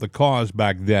passionate about the cause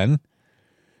back then.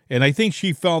 And I think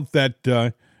she felt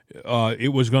that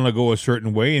it was going to go a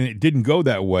certain way, and it didn't go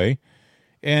that way.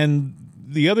 And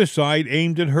the other side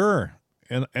aimed at her,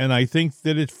 and I think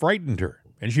that it frightened her,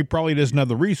 and she probably doesn't have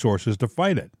the resources to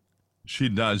fight it. She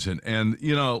doesn't. And,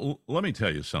 let me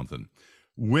tell you something.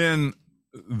 When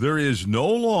there is no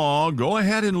law, go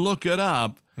ahead and look it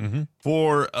up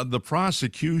for the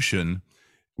prosecution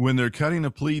when they're cutting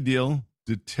a plea deal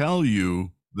to tell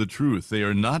you the truth. They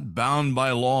are not bound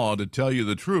by law to tell you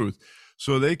the truth.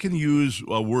 So they can use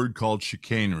a word called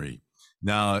chicanery.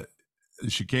 Now,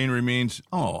 chicanery means,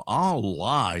 I'll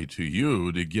lie to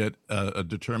you to get a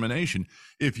determination.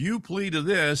 If you plead to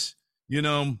this,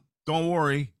 don't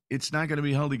worry. It's not going to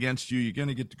be held against you. You're going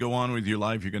to get to go on with your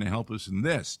life. You're going to help us in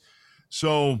this.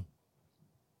 So,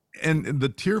 and the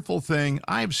tearful thing,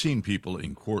 I've seen people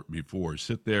in court before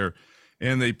sit there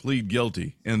and they plead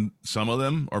guilty. And some of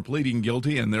them are pleading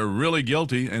guilty and they're really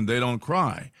guilty and they don't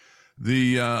cry.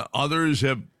 The others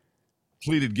have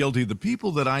pleaded guilty. The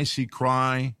people that I see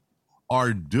cry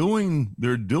they're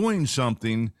doing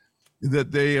something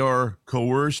that they are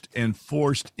coerced and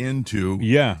forced into.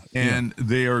 And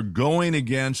they are going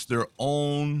against their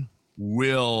own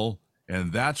will.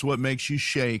 And that's what makes you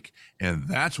shake. And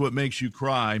that's what makes you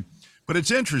cry. But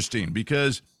it's interesting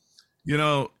because,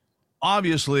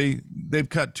 obviously they've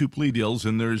cut 2 plea deals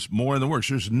and there's more in the works.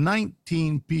 There's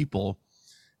 19 people.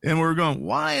 And we're going,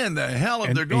 why in the hell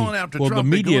if they're going after Trump?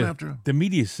 The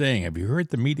media is saying, have you heard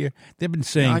the media? They've been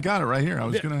saying. I got it right here. I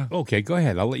was going to. Okay, go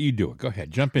ahead. I'll let you do it. Go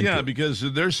ahead. Jump into it. Yeah, because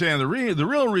they're saying the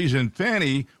real reason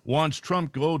Fannie wants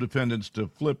Trump co-defendants to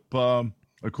flip,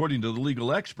 according to the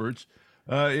legal experts,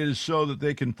 is so that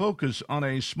they can focus on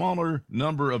a smaller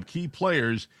number of key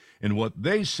players in what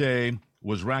they say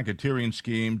was racketeering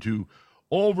scheme to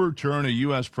overturn a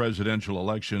U.S. presidential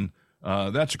election.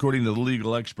 That's according to the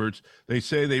legal experts. They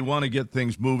say they want to get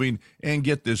things moving and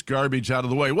get this garbage out of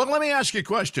the way. Well, let me ask you a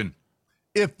question.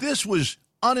 If this was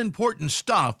unimportant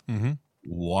stuff,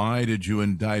 why did you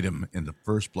indict him in the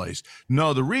first place?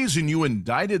 No, the reason you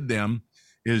indicted them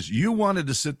is you wanted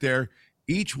to sit there.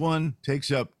 Each one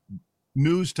takes up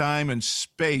news time and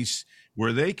space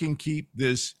where they can keep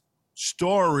this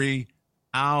story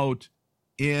out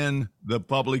in the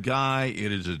public eye.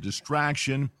 It is a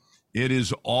distraction. It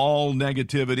is all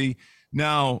negativity.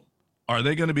 Now, are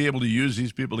they going to be able to use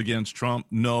these people against Trump?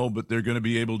 No, but they're going to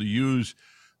be able to use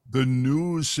the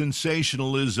news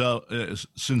sensationalism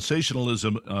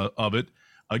of it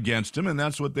against him, and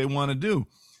that's what they want to do.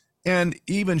 And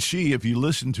even she, if you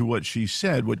listen to what she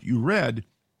said, what you read,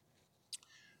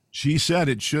 she said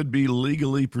it should be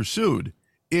legally pursued.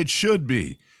 It should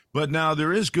be. But now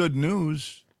there is good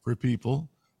news for people,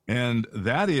 and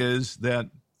that is that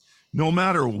no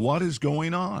matter what is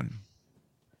going on,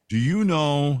 do you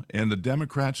know, and the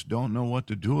Democrats don't know what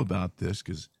to do about this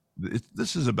because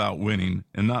this is about winning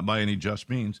and not by any just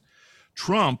means.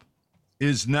 Trump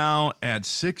is now at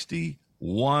 61%.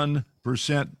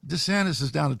 DeSantis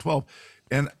is down to 12.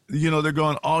 And, they're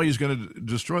going, oh, he's going to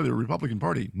destroy the Republican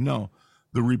Party. No,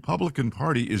 the Republican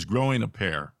Party is growing a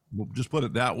pair. We'll just put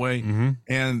it that way. Mm-hmm.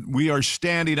 And we are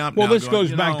standing up now. Well, this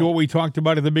goes back to what we talked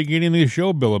about at the beginning of the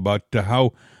show, Bill, about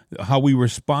how we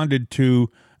responded to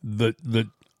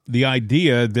the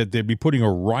idea that they'd be putting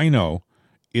a rhino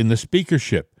in the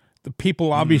speakership. The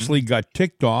people obviously got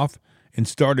ticked off and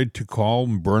started to call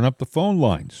and burn up the phone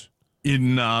lines.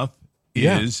 Enough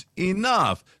is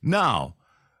enough. Now,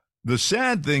 the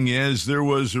sad thing is there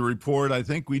was a report, I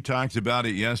think we talked about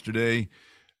it yesterday,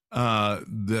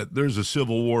 that there's a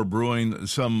civil war brewing.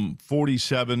 Some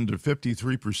 47 to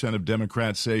 53% of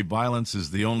Democrats say violence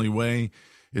is the only way.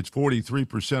 It's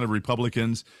 43% of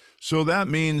Republicans. So that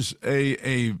means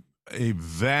a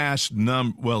vast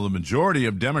the majority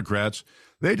of Democrats,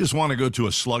 they just want to go to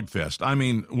a slugfest. I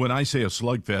mean, when I say a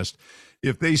slugfest,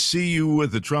 if they see you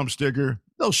with the Trump sticker,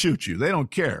 they'll shoot you. They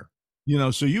don't care.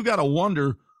 So you got to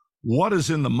wonder what is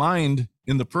in the mind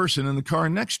in the person in the car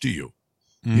next to you,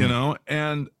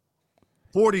 and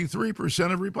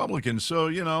 43% of Republicans.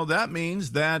 So, that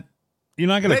means that you're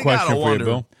not going to question for you,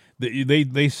 Bill.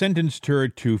 They sentenced her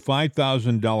to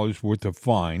 $5,000 worth of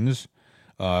fines,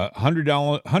 100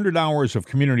 hours of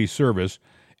community service,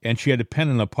 and she had to pen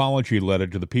an apology letter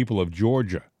to the people of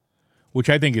Georgia, which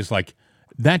I think is like,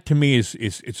 that to me is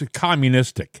it's a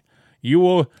communistic. You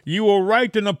will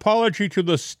write an apology to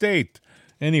the state.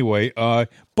 Anyway,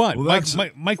 but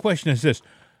my question is this.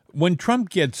 When Trump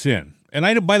gets in,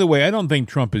 and by the way, I don't think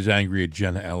Trump is angry at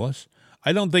Jenna Ellis.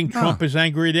 I don't think Trump is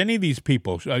angry at any of these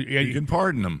people. You can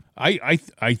pardon them. I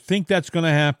think that's going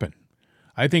to happen.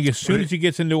 I think as soon as he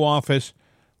gets into office,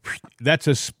 that's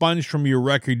a sponge from your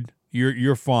record.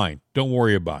 You're fine. Don't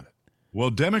worry about it. Well,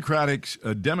 Democrats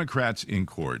in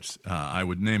courts, I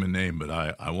would name a name, but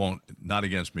I won't, not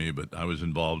against me, but I was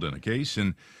involved in a case.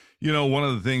 And, one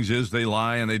of the things is they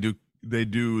lie and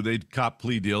they cop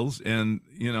plea deals. And,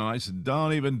 I said,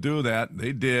 don't even do that.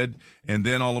 They did. And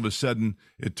then all of a sudden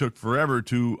it took forever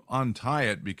to untie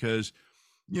it because,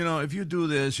 if you do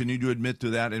this and you do admit to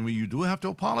that and you do have to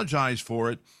apologize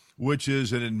for it, which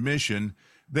is an admission,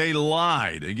 they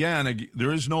lied. Again,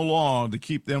 there is no law to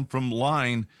keep them from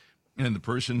lying. And the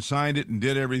person signed it and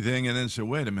did everything and then said,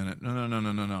 wait a minute,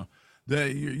 no.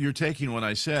 You're taking what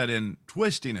I said and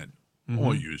twisting it. Mm-hmm.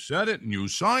 Oh, you said it and you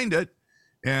signed it.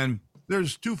 And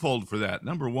there's twofold for that.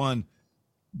 Number one,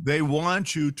 they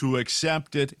want you to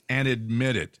accept it and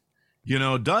admit it. You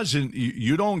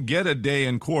don't get a day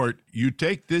in court. You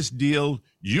take this deal,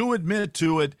 you admit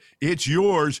to it, it's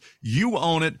yours, you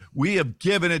own it, we have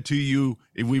given it to you,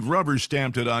 we've rubber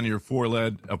stamped it on your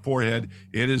forehead,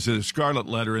 it is a scarlet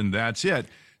letter, and that's it.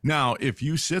 Now, if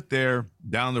you sit there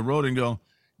down the road and go,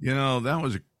 that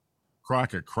was a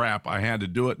crock of crap, I had to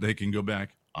do it, they can go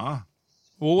back, Well,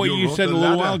 what you said a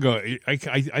little while ago, I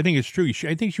think it's true.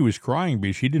 I think she was crying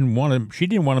because she didn't want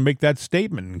to make that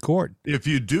statement in court. If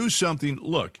you do something,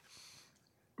 look,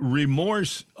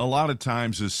 remorse a lot of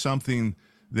times is something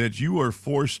that you are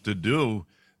forced to do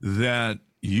that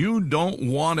you don't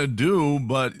want to do,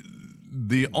 but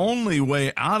the only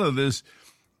way out of this,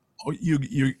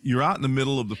 you're out in the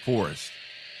middle of the forest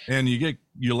and you get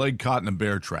your leg caught in a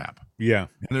bear trap. Yeah.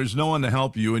 And there's no one to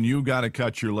help you and you got to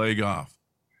cut your leg off.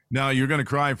 Now, you're going to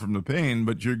cry from the pain,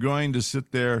 but you're going to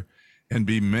sit there and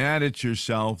be mad at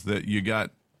yourself that you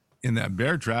got in that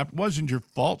bear trap. It wasn't your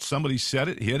fault. Somebody said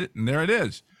it, hit it, and there it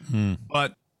is. Hmm.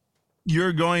 But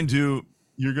you're going to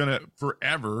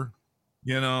forever,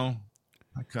 I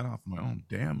cut off my own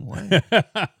damn leg.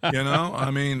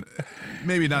 I mean,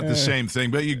 maybe not the same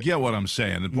thing, but you get what I'm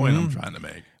saying, the point I'm trying to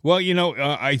make. Well,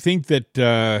 I think that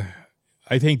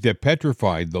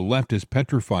petrified, the left is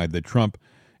petrified that Trump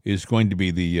is going to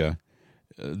be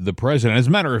the president. As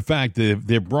a matter of fact,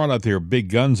 they've brought out their big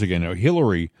guns again.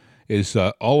 Hillary is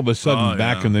all of a sudden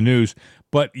back in the news.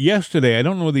 But yesterday, I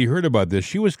don't know whether you heard about this,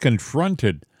 she was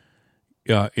confronted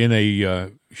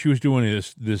she was doing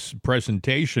this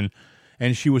presentation,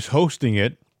 and she was hosting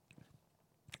it,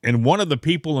 and one of the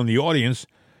people in the audience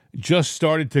just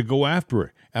started to go after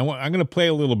her. And I'm going to play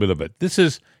a little bit of it. This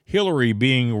is Hillary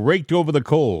being raked over the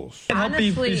coals.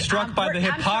 Honestly, be struck by the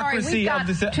hypocrisy of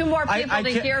this. Two more people to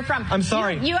hear from. I'm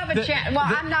sorry. You have a chance. Well,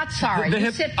 I'm not sorry.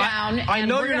 You sit down. I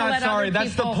know you're not sorry.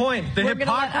 That's the point. The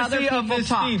hypocrisy of this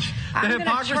speech. The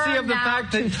hypocrisy of the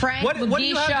fact that Frank what do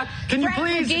you have? Can you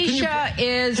please?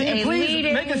 Can you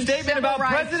please make a statement about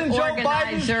President Joe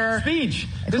Biden's speech?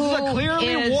 This is a clearly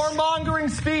warmongering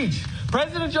speech.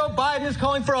 President Joe Biden is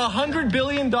calling for $100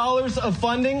 billion of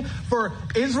funding for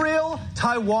Israel,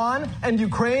 Taiwan, and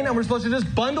Ukraine, and we're supposed to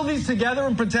just bundle these together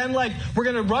and pretend like we're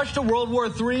going to rush to World War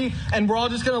III, and we're all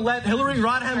just going to let Hillary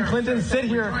Rodham Clinton sit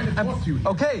here.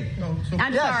 Okay.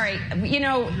 I'm sorry.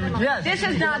 This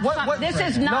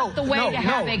is not the way to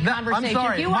have a conversation. I'm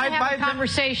sorry. If you want to have a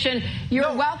conversation,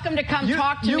 you're welcome to come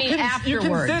talk to me afterwards. You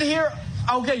can sit here.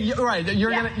 Okay, you're right.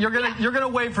 You're gonna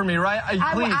wait for me, right?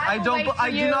 Please, I do not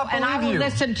believe you. And I will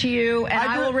listen to you, and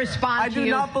I will respond to you. I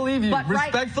do not believe you.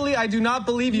 Respectfully, I do not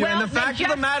believe you. And the fact of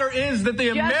the matter is that the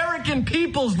American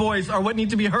people's voice are what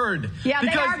need to be heard. Yeah, they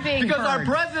are being heard. Because our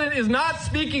president is not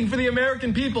speaking for the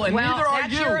American people, and neither are you.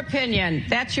 That's your opinion.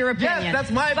 That's your opinion. Yes, that's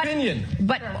my opinion.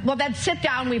 Well, then sit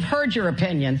down. We've heard your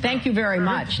opinion. Thank you very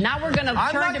much. Now we're going to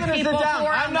turn to people who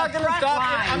are on the front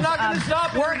lines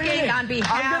working on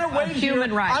behalf of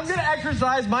human rights. I'm going to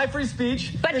exercise my free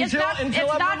speech. But it's not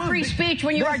free speech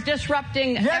when you are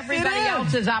disrupting everybody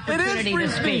else's opportunity to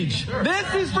speak.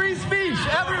 This is free speech,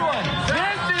 everyone.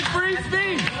 This is free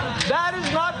speech. That is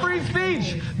not free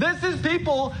speech. This is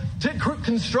people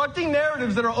constructing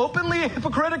narratives that are openly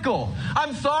hypocritical.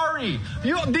 I'm sorry.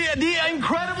 The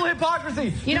incredible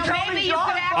hypocrisy. Maybe you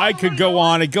could I could go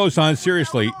on. It goes on,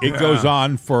 seriously. It goes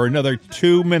on for another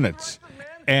 2 minutes.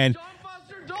 And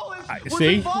was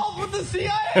involved with the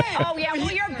CIA. Oh, yeah.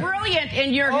 Well, you're brilliant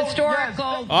in your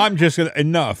historical. I'm just going to,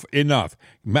 enough.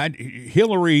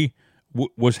 Hillary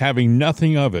was having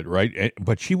nothing of it, right?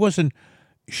 But she wasn't,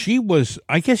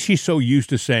 I guess she's so used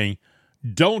to saying,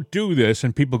 don't do this.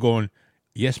 And people going,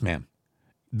 yes, ma'am.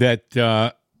 That,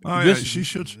 she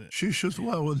should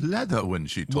leather when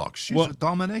she talks. She's a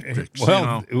dominatrix.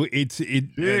 Well,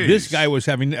 this guy was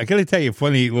having, I got to tell you a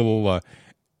funny little,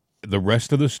 the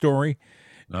rest of the story.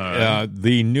 One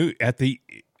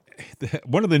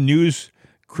of the news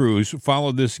crews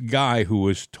followed this guy who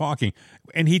was talking,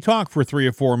 and he talked for 3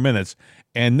 or 4 minutes,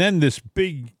 and then this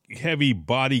big, heavy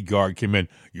bodyguard came in.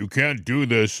 You can't do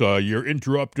this. You're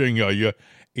interrupting.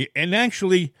 And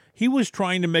actually, he was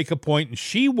trying to make a point, and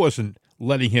she wasn't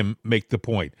letting him make the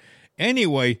point.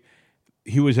 Anyway,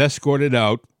 he was escorted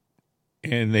out,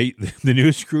 and the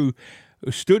news crew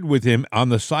stood with him on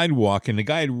the sidewalk, and the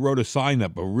guy wrote a sign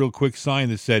up, a real quick sign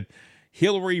that said,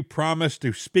 Hillary promised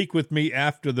to speak with me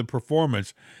after the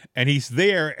performance, and he's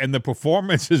there, and the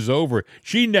performance is over.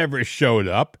 She never showed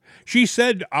up. She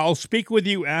said, I'll speak with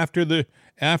you after the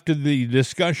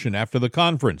discussion, after the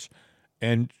conference.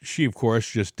 And she, of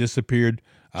course, just disappeared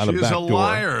out of back door. She's a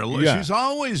liar. Yeah. She's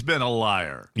always been a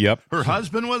liar. Yep. Her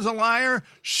husband was a liar.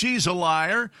 She's a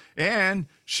liar, and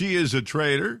she is a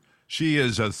traitor. She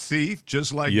is a thief,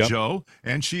 just like Joe,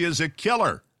 and she is a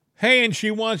killer. Hey, and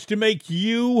she wants to make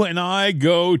you and I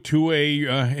go to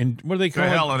and what do they call it?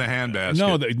 Hell in a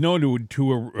handbasket. No,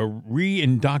 to a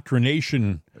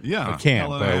re-indoctrination camp.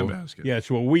 Hell in a handbasket. Yeah,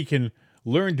 so we can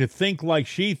learn to think like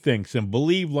she thinks and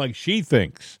believe like she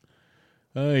thinks.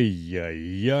 These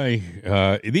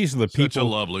are the people. Such a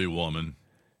lovely woman.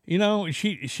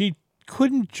 She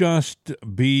couldn't just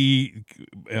be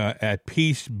at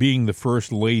peace being the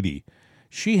first lady.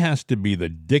 She has to be the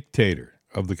dictator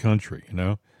of the country,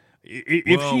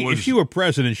 If she were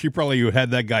president, she probably would have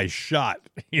had that guy shot,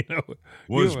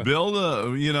 Bill,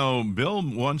 Bill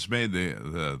once made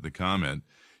the comment,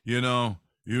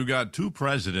 you got 2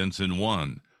 presidents in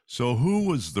one. So who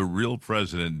was the real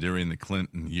president during the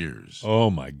Clinton years? Oh,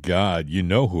 my God. You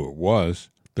know who it was.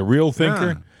 The real thinker?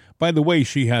 Yeah. By the way,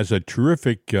 she has a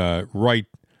terrific right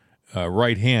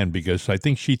hand, because I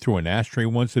think she threw an ashtray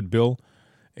once at Bill,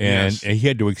 and he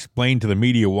had to explain to the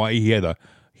media why he had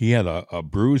a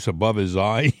bruise above his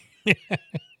eye.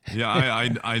 Yeah,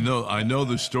 I know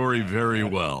the story very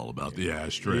well about the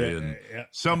ashtray and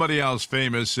somebody else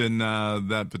famous in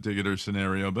that particular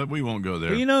scenario, but we won't go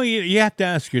there. You have to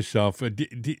ask yourself,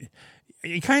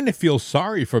 you kind of feel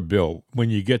sorry for Bill when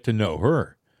you get to know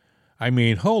her. I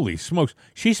mean, holy smokes.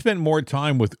 She spent more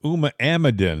time with Uma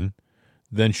Amadin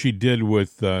than she did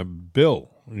with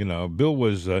Bill. Bill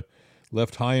was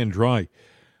left high and dry.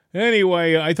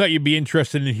 Anyway, I thought you'd be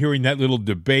interested in hearing that little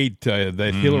debate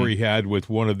that Hillary had with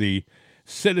one of the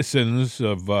citizens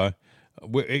of,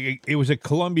 it was at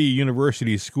Columbia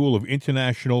University School of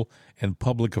International and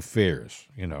Public Affairs,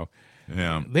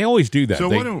 Yeah. They always do that.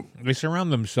 So they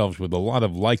surround themselves with a lot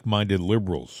of like-minded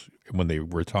liberals when they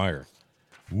retire.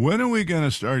 When are we going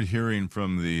to start hearing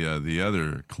from the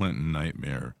other Clinton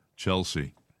nightmare,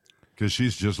 Chelsea? Because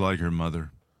she's just like her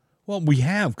mother. Well, we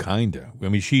have, kind of. I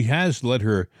mean, she has let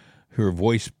her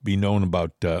voice be known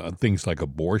about things like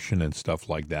abortion and stuff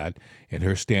like that, and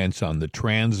her stance on the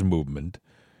trans movement.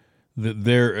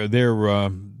 They're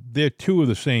they're two of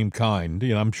the same kind.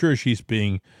 I'm sure she's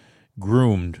being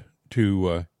groomed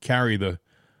to carry the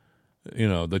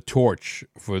torch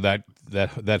for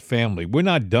that family. We're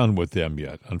not done with them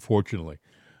yet, unfortunately.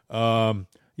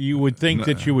 You would think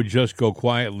that she would just go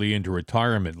quietly into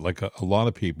retirement, like a lot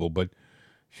of people, but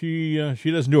she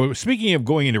doesn't do it. Speaking of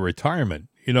going into retirement,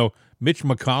 Mitch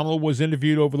McConnell was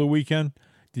interviewed over the weekend.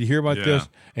 Did you hear about this?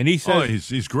 And he said,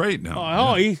 he's great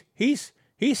now.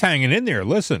 He's hanging in there.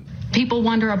 Listen. People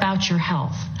wonder about your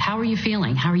health. How are you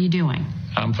feeling? How are you doing?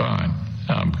 I'm fine.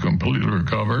 I'm completely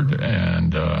recovered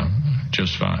and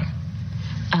just fine.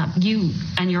 You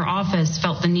and your office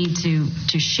felt the need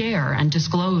to share and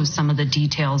disclose some of the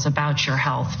details about your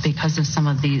health because of some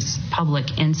of these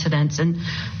public incidents. And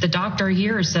the doctor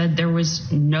here said there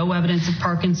was no evidence of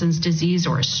Parkinson's disease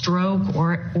or a stroke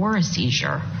or a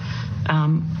seizure.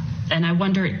 And I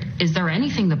wonder, is there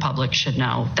anything the public should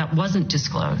know that wasn't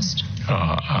disclosed?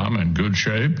 I'm in good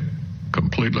shape,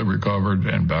 completely recovered,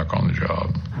 and back on the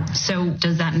job. So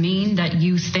does that mean that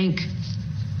you think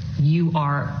you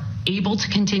are able to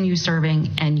continue serving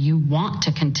and you want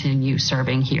to continue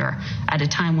serving here at a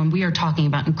time when we are talking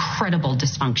about incredible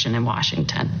dysfunction in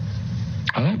Washington?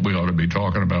 I think we ought to be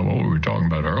talking about what we were talking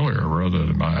about earlier rather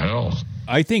than my health.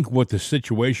 I think what the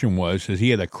situation was is he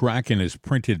had a crack in his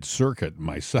printed circuit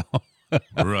myself.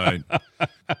 Right.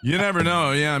 You never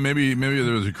know. Yeah, maybe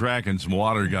there was a crack and some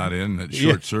water got in that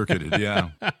short-circuited.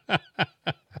 Yeah.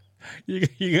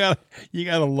 You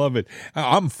gotta love it.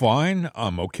 I'm fine.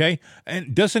 I'm okay.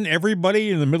 And doesn't everybody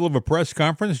in the middle of a press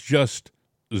conference just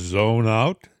zone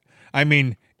out? I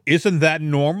mean, isn't that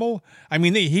normal? I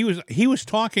mean, he was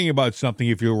talking about something,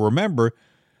 if you'll remember,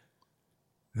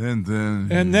 and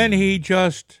then he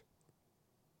just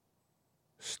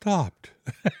stopped.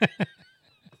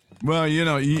 Well, you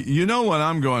know when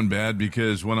I'm going bad,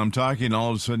 because when I'm talking,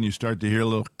 all of a sudden you start to hear a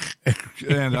little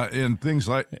and things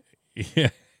like yeah.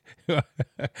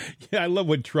 I love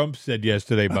what Trump said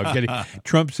yesterday about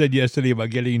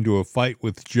getting into a fight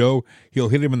with Joe. He'll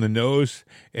hit him in the nose,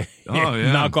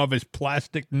 knock off his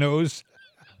plastic nose.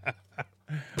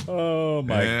 Oh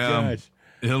my gosh!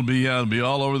 It'll be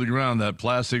all over the ground. That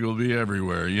plastic will be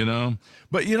everywhere,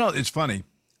 But it's funny.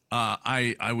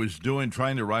 I was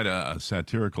trying to write a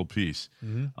satirical piece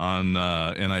on,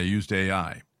 and I used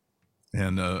AI,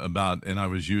 and I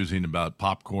was using about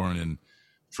popcorn and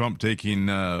Trump taking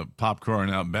popcorn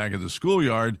out back of the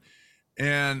schoolyard,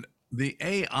 and the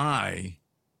AI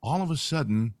all of a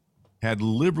sudden had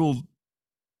liberal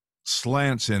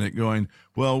slants in it going,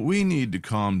 well, we need to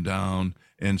calm down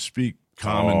and speak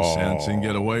common sense and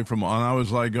get away from, and I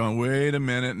was like going, wait a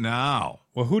minute now.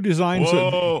 Well, who are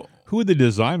the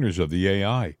designers of the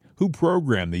AI? Who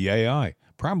programmed the AI?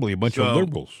 Probably a bunch of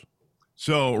liberals.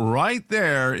 So right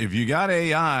there, if you got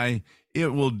AI,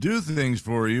 it will do things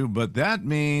for you, but that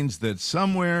means that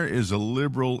somewhere is a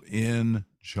liberal in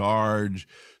charge.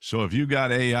 So if you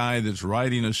got AI that's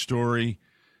writing a story,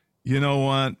 you know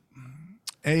what?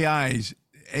 AI,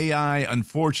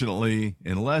 unfortunately,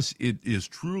 unless it is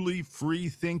truly free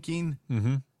thinking,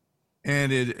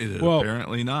 and it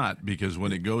apparently not, because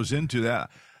when it goes into that,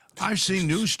 I've seen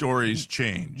news stories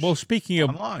change. Well, speaking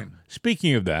of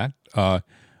that,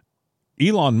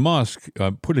 Elon Musk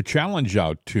put a challenge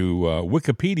out to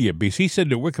Wikipedia, because he said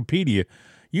that Wikipedia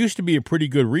used to be a pretty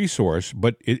good resource,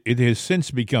 but it has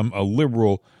since become a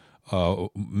liberal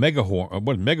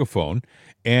megaphone.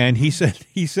 And he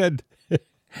said,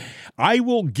 I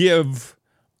will give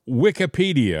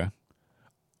Wikipedia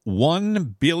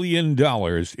 $1 billion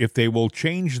if they will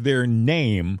change their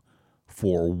name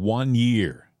for 1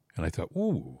 year. And I thought,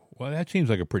 ooh, well, that seems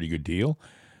like a pretty good deal.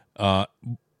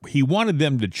 He wanted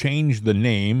them to change the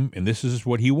name, and this is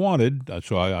what he wanted.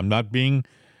 So I'm not being.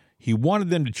 He wanted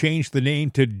them to change the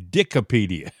name to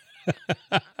Dickopedia.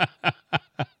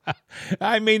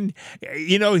 I mean,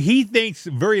 he thinks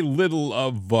very little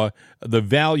of the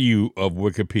value of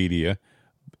Wikipedia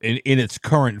in its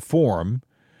current form.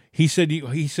 He said, you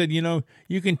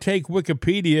can take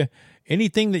Wikipedia,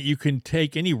 anything that you can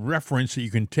take, any reference that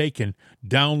you can take and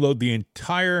download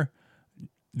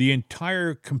the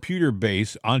entire computer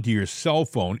base onto your cell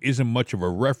phone isn't much of a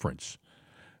reference.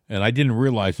 And I didn't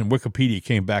realize, and Wikipedia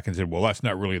came back and said, well, that's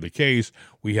not really the case.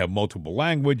 We have multiple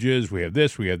languages, we have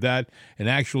this, we have that, and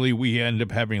actually we end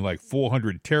up having like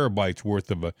 400 terabytes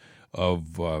worth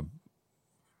of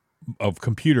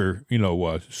computer,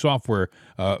 software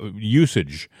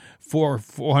usage for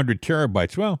 400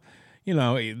 terabytes. Well,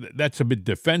 that's a bit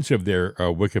defensive there,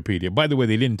 Wikipedia. By the way,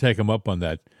 they didn't take them up on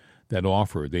that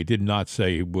offer. They did not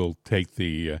say we'll take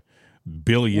the $1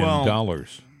 billion.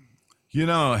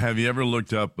 Have you ever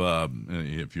looked up,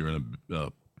 if you're in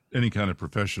a any kind of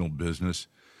professional business,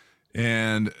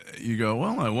 and you go,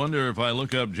 well, I wonder if I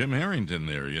look up Jim Harrington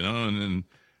there, and then,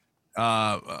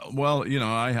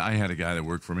 I had a guy that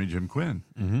worked for me, Jim Quinn,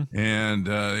 and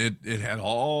it had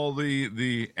all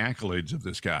the accolades of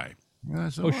this guy. And I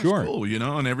said, sure. Cool,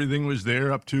 and everything was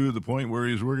there up to the point where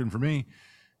he was working for me.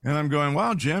 And I'm going,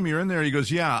 wow, Jim, you're in there. He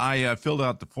goes, yeah, I filled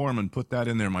out the form and put that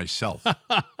in there myself.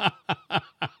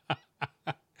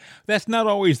 That's not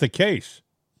always the case.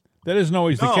 That isn't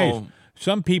always the case.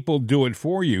 Some people do it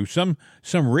for you. Some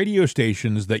radio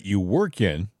stations that you work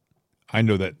in, I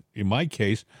know that in my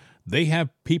case, they have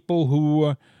people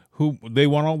who they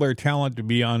want all their talent to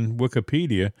be on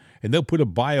Wikipedia, and they'll put a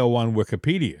bio on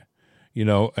Wikipedia.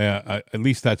 At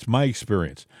least that's my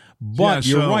experience. But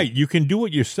you're right. You can do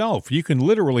it yourself. You can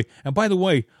literally, and by the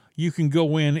way, you can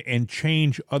go in and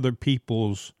change other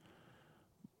people's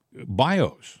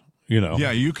bios.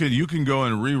 Yeah, you can go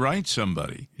and rewrite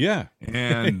somebody. Yeah.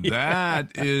 And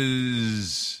that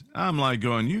is, I'm like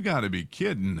going, you got to be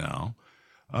kidding now.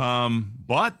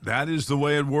 But that is the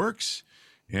way it works,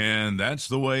 and that's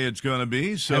the way it's going to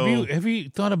be. So have you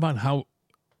thought about how,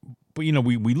 but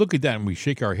we look at that and we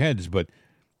shake our heads, but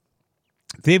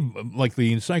they've, like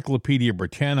the Encyclopedia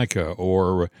Britannica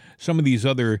or some of these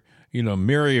other,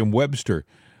 Merriam-Webster,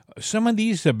 some of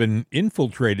these have been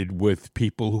infiltrated with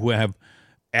people who have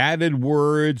added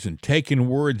words and taken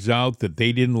words out that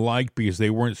they didn't like because they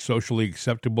weren't socially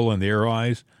acceptable in their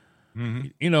eyes.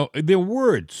 Mm-hmm. They're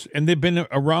words, and they've been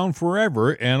around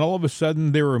forever, and all of a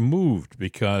sudden they're removed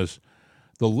because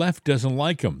the left doesn't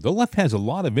like them. The left has a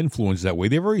lot of influence that way.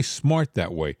 They're very smart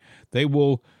that way. They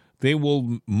will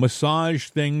massage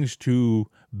things to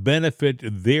benefit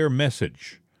their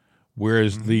message,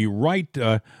 whereas the right,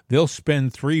 they'll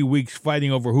spend 3 weeks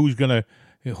fighting over who's going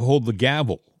to hold the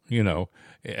gavel,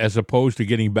 as opposed to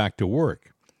getting back to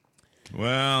work.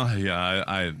 Well,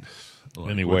 yeah,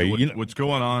 anyway, what's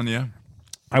going on? Yeah,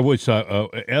 I was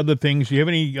other things. Do you have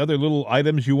any other little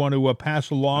items you want to pass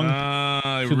along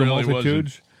to the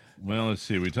multitudes? Well, let's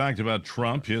see. We talked about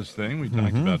Trump, his thing. We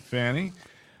talked about Fannie.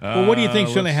 Well, what do you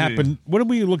think's going to happen? What are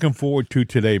we looking forward to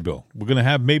today, Bill? We're going to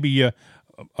have maybe a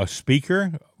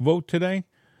speaker vote today.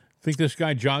 Think this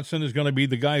guy Johnson is going to be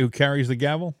the guy who carries the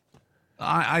gavel?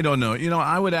 I don't know.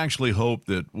 I would actually hope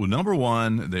that, well, number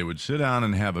one, they would sit down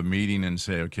and have a meeting and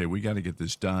say, okay, we got to get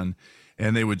this done.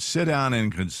 And they would sit down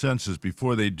in consensus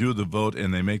before they do the vote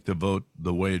and they make the vote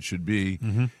the way it should be.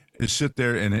 Mm-hmm. Is sit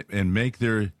there and make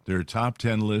their top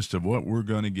 10 list of what we're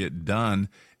going to get done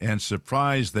and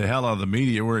surprise the hell out of the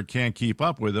media where it can't keep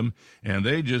up with them. And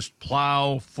they just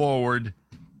plow forward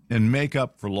and make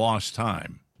up for lost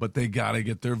time. But they got to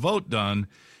get their vote done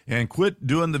and quit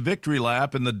doing the victory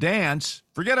lap and the dance.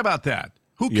 Forget about that.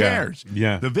 Who cares?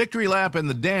 Yeah. The victory lap and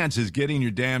the dance is getting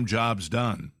your damn jobs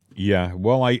done. Yeah.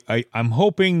 Well, I'm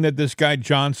hoping that this guy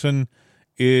Johnson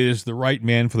is the right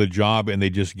man for the job and they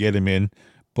just get him in.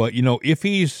 But, if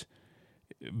he's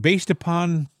based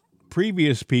upon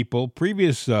previous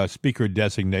speaker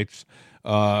designates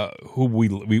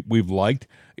who we've liked,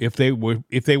 if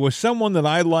they were someone that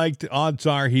I liked, odds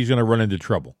are he's going to run into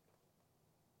trouble.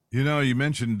 You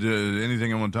mentioned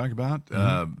anything I want to talk about?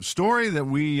 Story that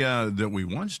we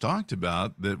once talked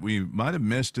about that we might have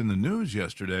missed in the news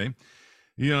yesterday.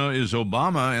 Is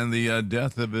Obama and the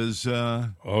death of his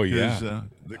the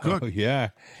cook. Oh, yeah.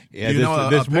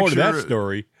 There's more to that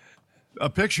story. A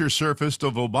picture surfaced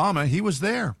of Obama. He was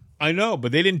there. I know,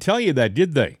 but they didn't tell you that,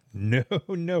 did they? No.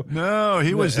 No,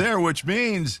 he was there, which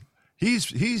means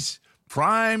he's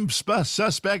prime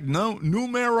suspect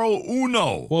numero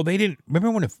uno. Well, they didn't.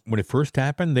 Remember when it first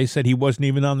happened? They said he wasn't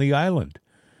even on the island.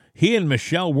 He and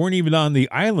Michelle weren't even on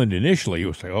the island initially. It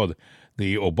was like,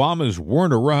 the Obamas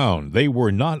weren't around. They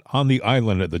were not on the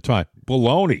island at the time.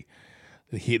 Baloney.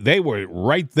 They were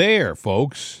right there,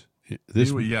 folks.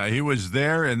 He was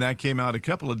there, and that came out a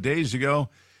couple of days ago.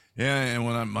 And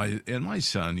when my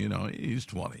son, he's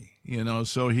 20,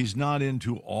 so he's not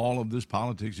into all of this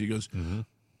politics. He goes,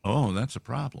 oh, that's a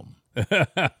problem.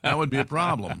 That would be a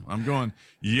problem. I'm going,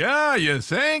 yeah, you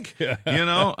think? But the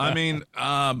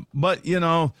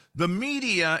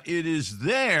media, it is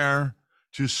there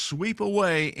to sweep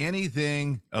away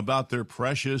anything about their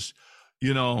precious,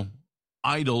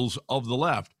 idols of the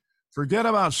left. Forget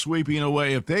about sweeping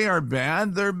away. If they are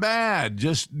bad, they're bad.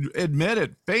 Just admit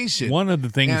it. Face it. One of the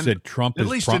things that Trump at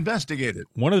least investigate it.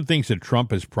 One of the things that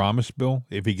Trump has promised, Bill,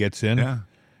 if he gets in,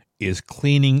 is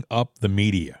cleaning up the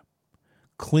media.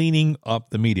 Cleaning up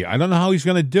the media. I don't know how he's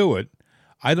going to do it.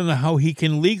 I don't know how he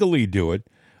can legally do it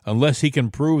unless he can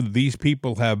prove that these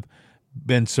people have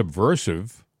been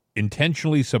subversive,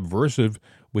 intentionally subversive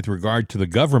with regard to the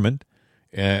government,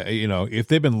 If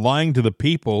they've been lying to the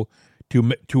people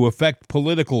to affect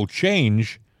political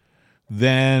change,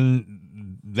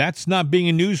 then that's not being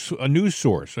a news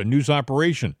source, a news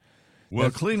operation. Well,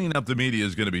 cleaning up the media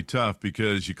is going to be tough,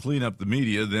 because you clean up the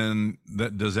media, then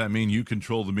does that mean you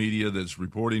control the media that's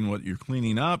reporting what you're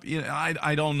cleaning up?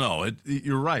 I don't know.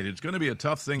 You're right. It's going to be a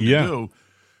tough thing to do,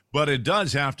 but it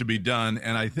does have to be done.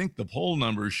 And I think the poll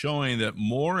numbers showing that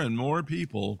more and more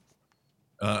people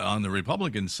on the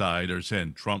Republican side are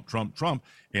saying Trump, Trump, Trump.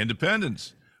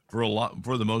 Independents,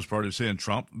 for the most part, are saying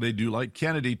Trump. They do like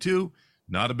Kennedy too.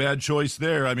 Not a bad choice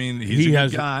there. I mean, he's a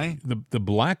good guy. The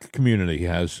black community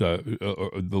has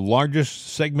the largest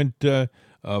segment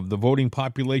of the voting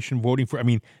population voting for. I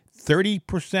mean,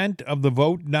 30% of the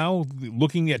vote now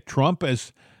looking at Trump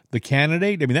as the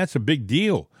candidate. I mean, that's a big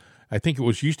deal. I think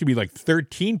it used to be like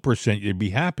 13%. You'd be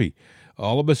happy.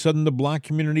 All of a sudden, the black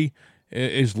community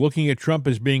is looking at Trump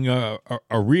as being a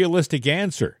realistic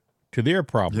answer to their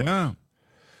problem. Yeah.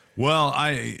 Well,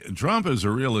 Trump is a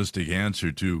realistic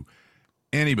answer to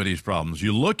anybody's problems.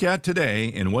 You look at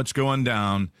today and what's going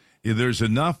down, there's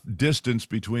enough distance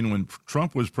between when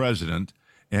Trump was president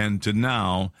and to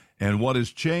now, and what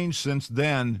has changed since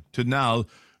then to now.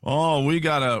 Oh, we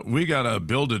gotta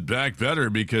build it back better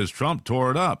because Trump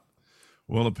tore it up.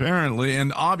 Well, apparently,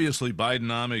 and obviously,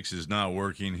 Bidenomics is not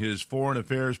working. His foreign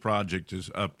affairs projects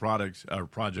are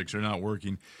not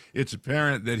working. It's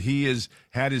apparent that he has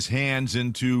had his hands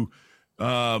into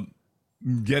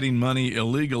getting money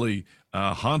illegally.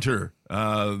 Hunter,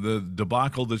 the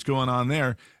debacle that's going on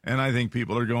there, and I think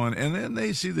people are going, and then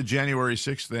they see the January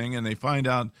 6th thing, and they find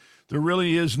out there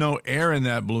really is no air in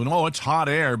that balloon. Oh, it's hot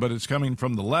air, but it's coming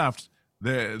from the left.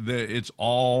 It's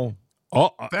all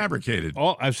fabricated.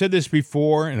 I've said this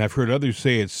before, and I've heard others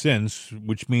say it since,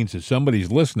 which means that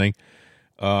somebody's listening.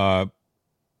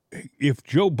 If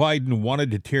Joe Biden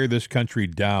wanted to tear this country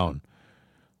down,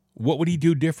 what would he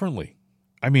do differently?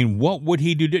 I mean, what would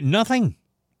he do? Nothing.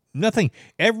 Nothing.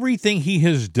 Everything he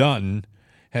has done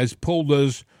has pulled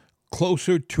us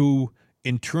closer to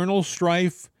internal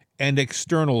strife and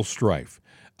external strife.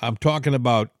 I'm talking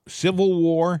about civil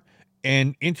war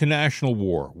and international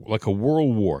war, like a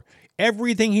world war.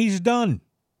 Everything he's done.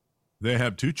 They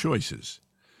have two choices.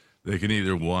 They can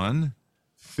either, one,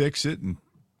 fix it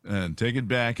and take it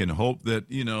back and hope that,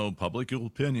 public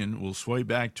opinion will sway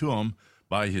back to him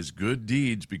by his good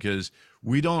deeds, because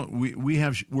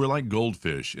we're like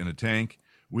goldfish in a tank.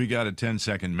 We got a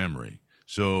 10-second memory.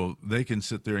 So they can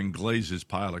sit there and glaze this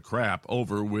pile of crap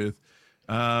over with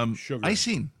sugar.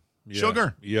 Icing. Yeah.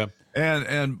 Sugar. Yeah.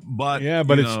 But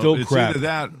it's still crap. Either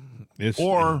that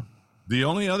or the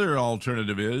only other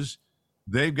alternative is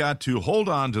they've got to hold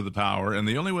on to the power, and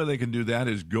the only way they can do that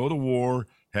is go to war,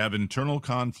 have internal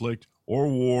conflict or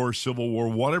war, civil war,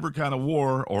 whatever kind of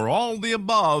war, or all the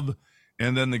above.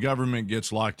 And then the government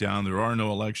gets locked down. There are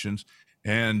no elections.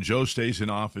 And Joe stays in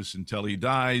office until he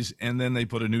dies. And then they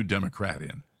put a new Democrat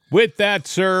in. With that,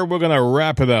 sir, we're going to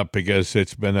wrap it up because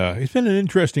it's been an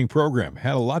interesting program.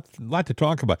 Had a lot to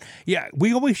talk about. Yeah,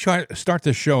 we always start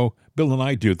the show, Bill and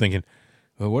I do, thinking,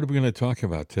 well, what are we going to talk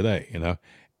about today?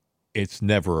 It's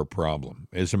never a problem.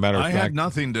 As a matter of fact, I had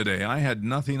nothing today. I had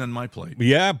nothing on my plate.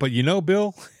 Yeah, but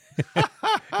Bill,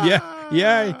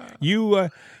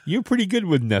 you're pretty good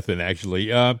with nothing,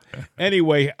 actually.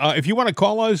 Anyway, if you want to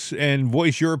call us and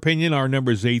voice your opinion, our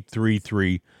number is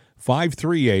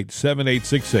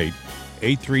 833-538-7868,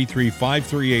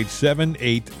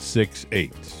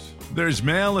 833-538-7868. There's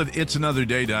mail at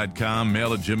itsanotherday.com,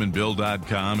 mail at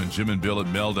jimandbill.com, and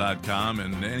jimandbill@mail.com,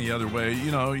 and any other way,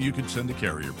 you can send a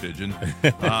carrier pigeon.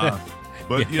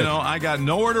 But, I got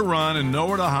nowhere to run and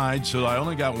nowhere to hide, so I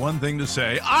only got one thing to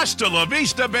say. Hasta la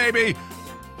vista, baby!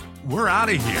 We're out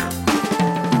of here.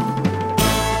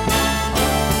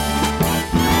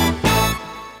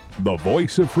 The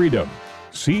voice of freedom,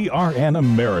 CRN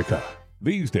America.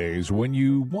 These days, when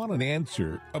you want an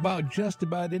answer about just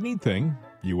about anything,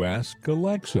 you ask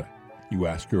Alexa. You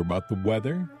ask her about the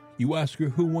weather. You ask her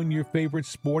who won your favorite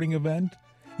sporting event.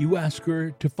 You ask her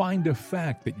to find a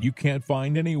fact that you can't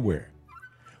find anywhere.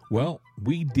 Well,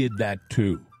 we did that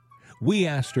too. We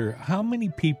asked her how many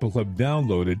people have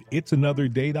downloaded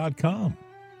itsanotherday.com.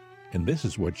 And this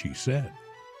is what she said.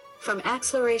 From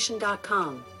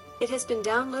acceleration.com, it has been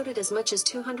downloaded as much as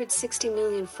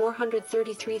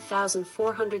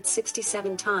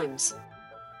 260,433,467 times.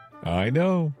 I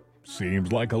know.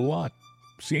 Seems like a lot.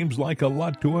 Seems like a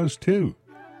lot to us too.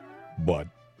 But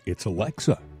it's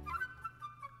Alexa.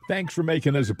 Thanks for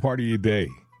making us a part of your day.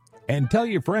 And tell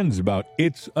your friends about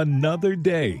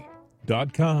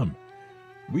itsanotherday.com.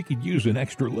 We could use an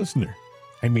extra listener.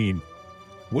 I mean,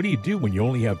 What do you do when you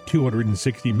only have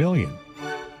 $260 million?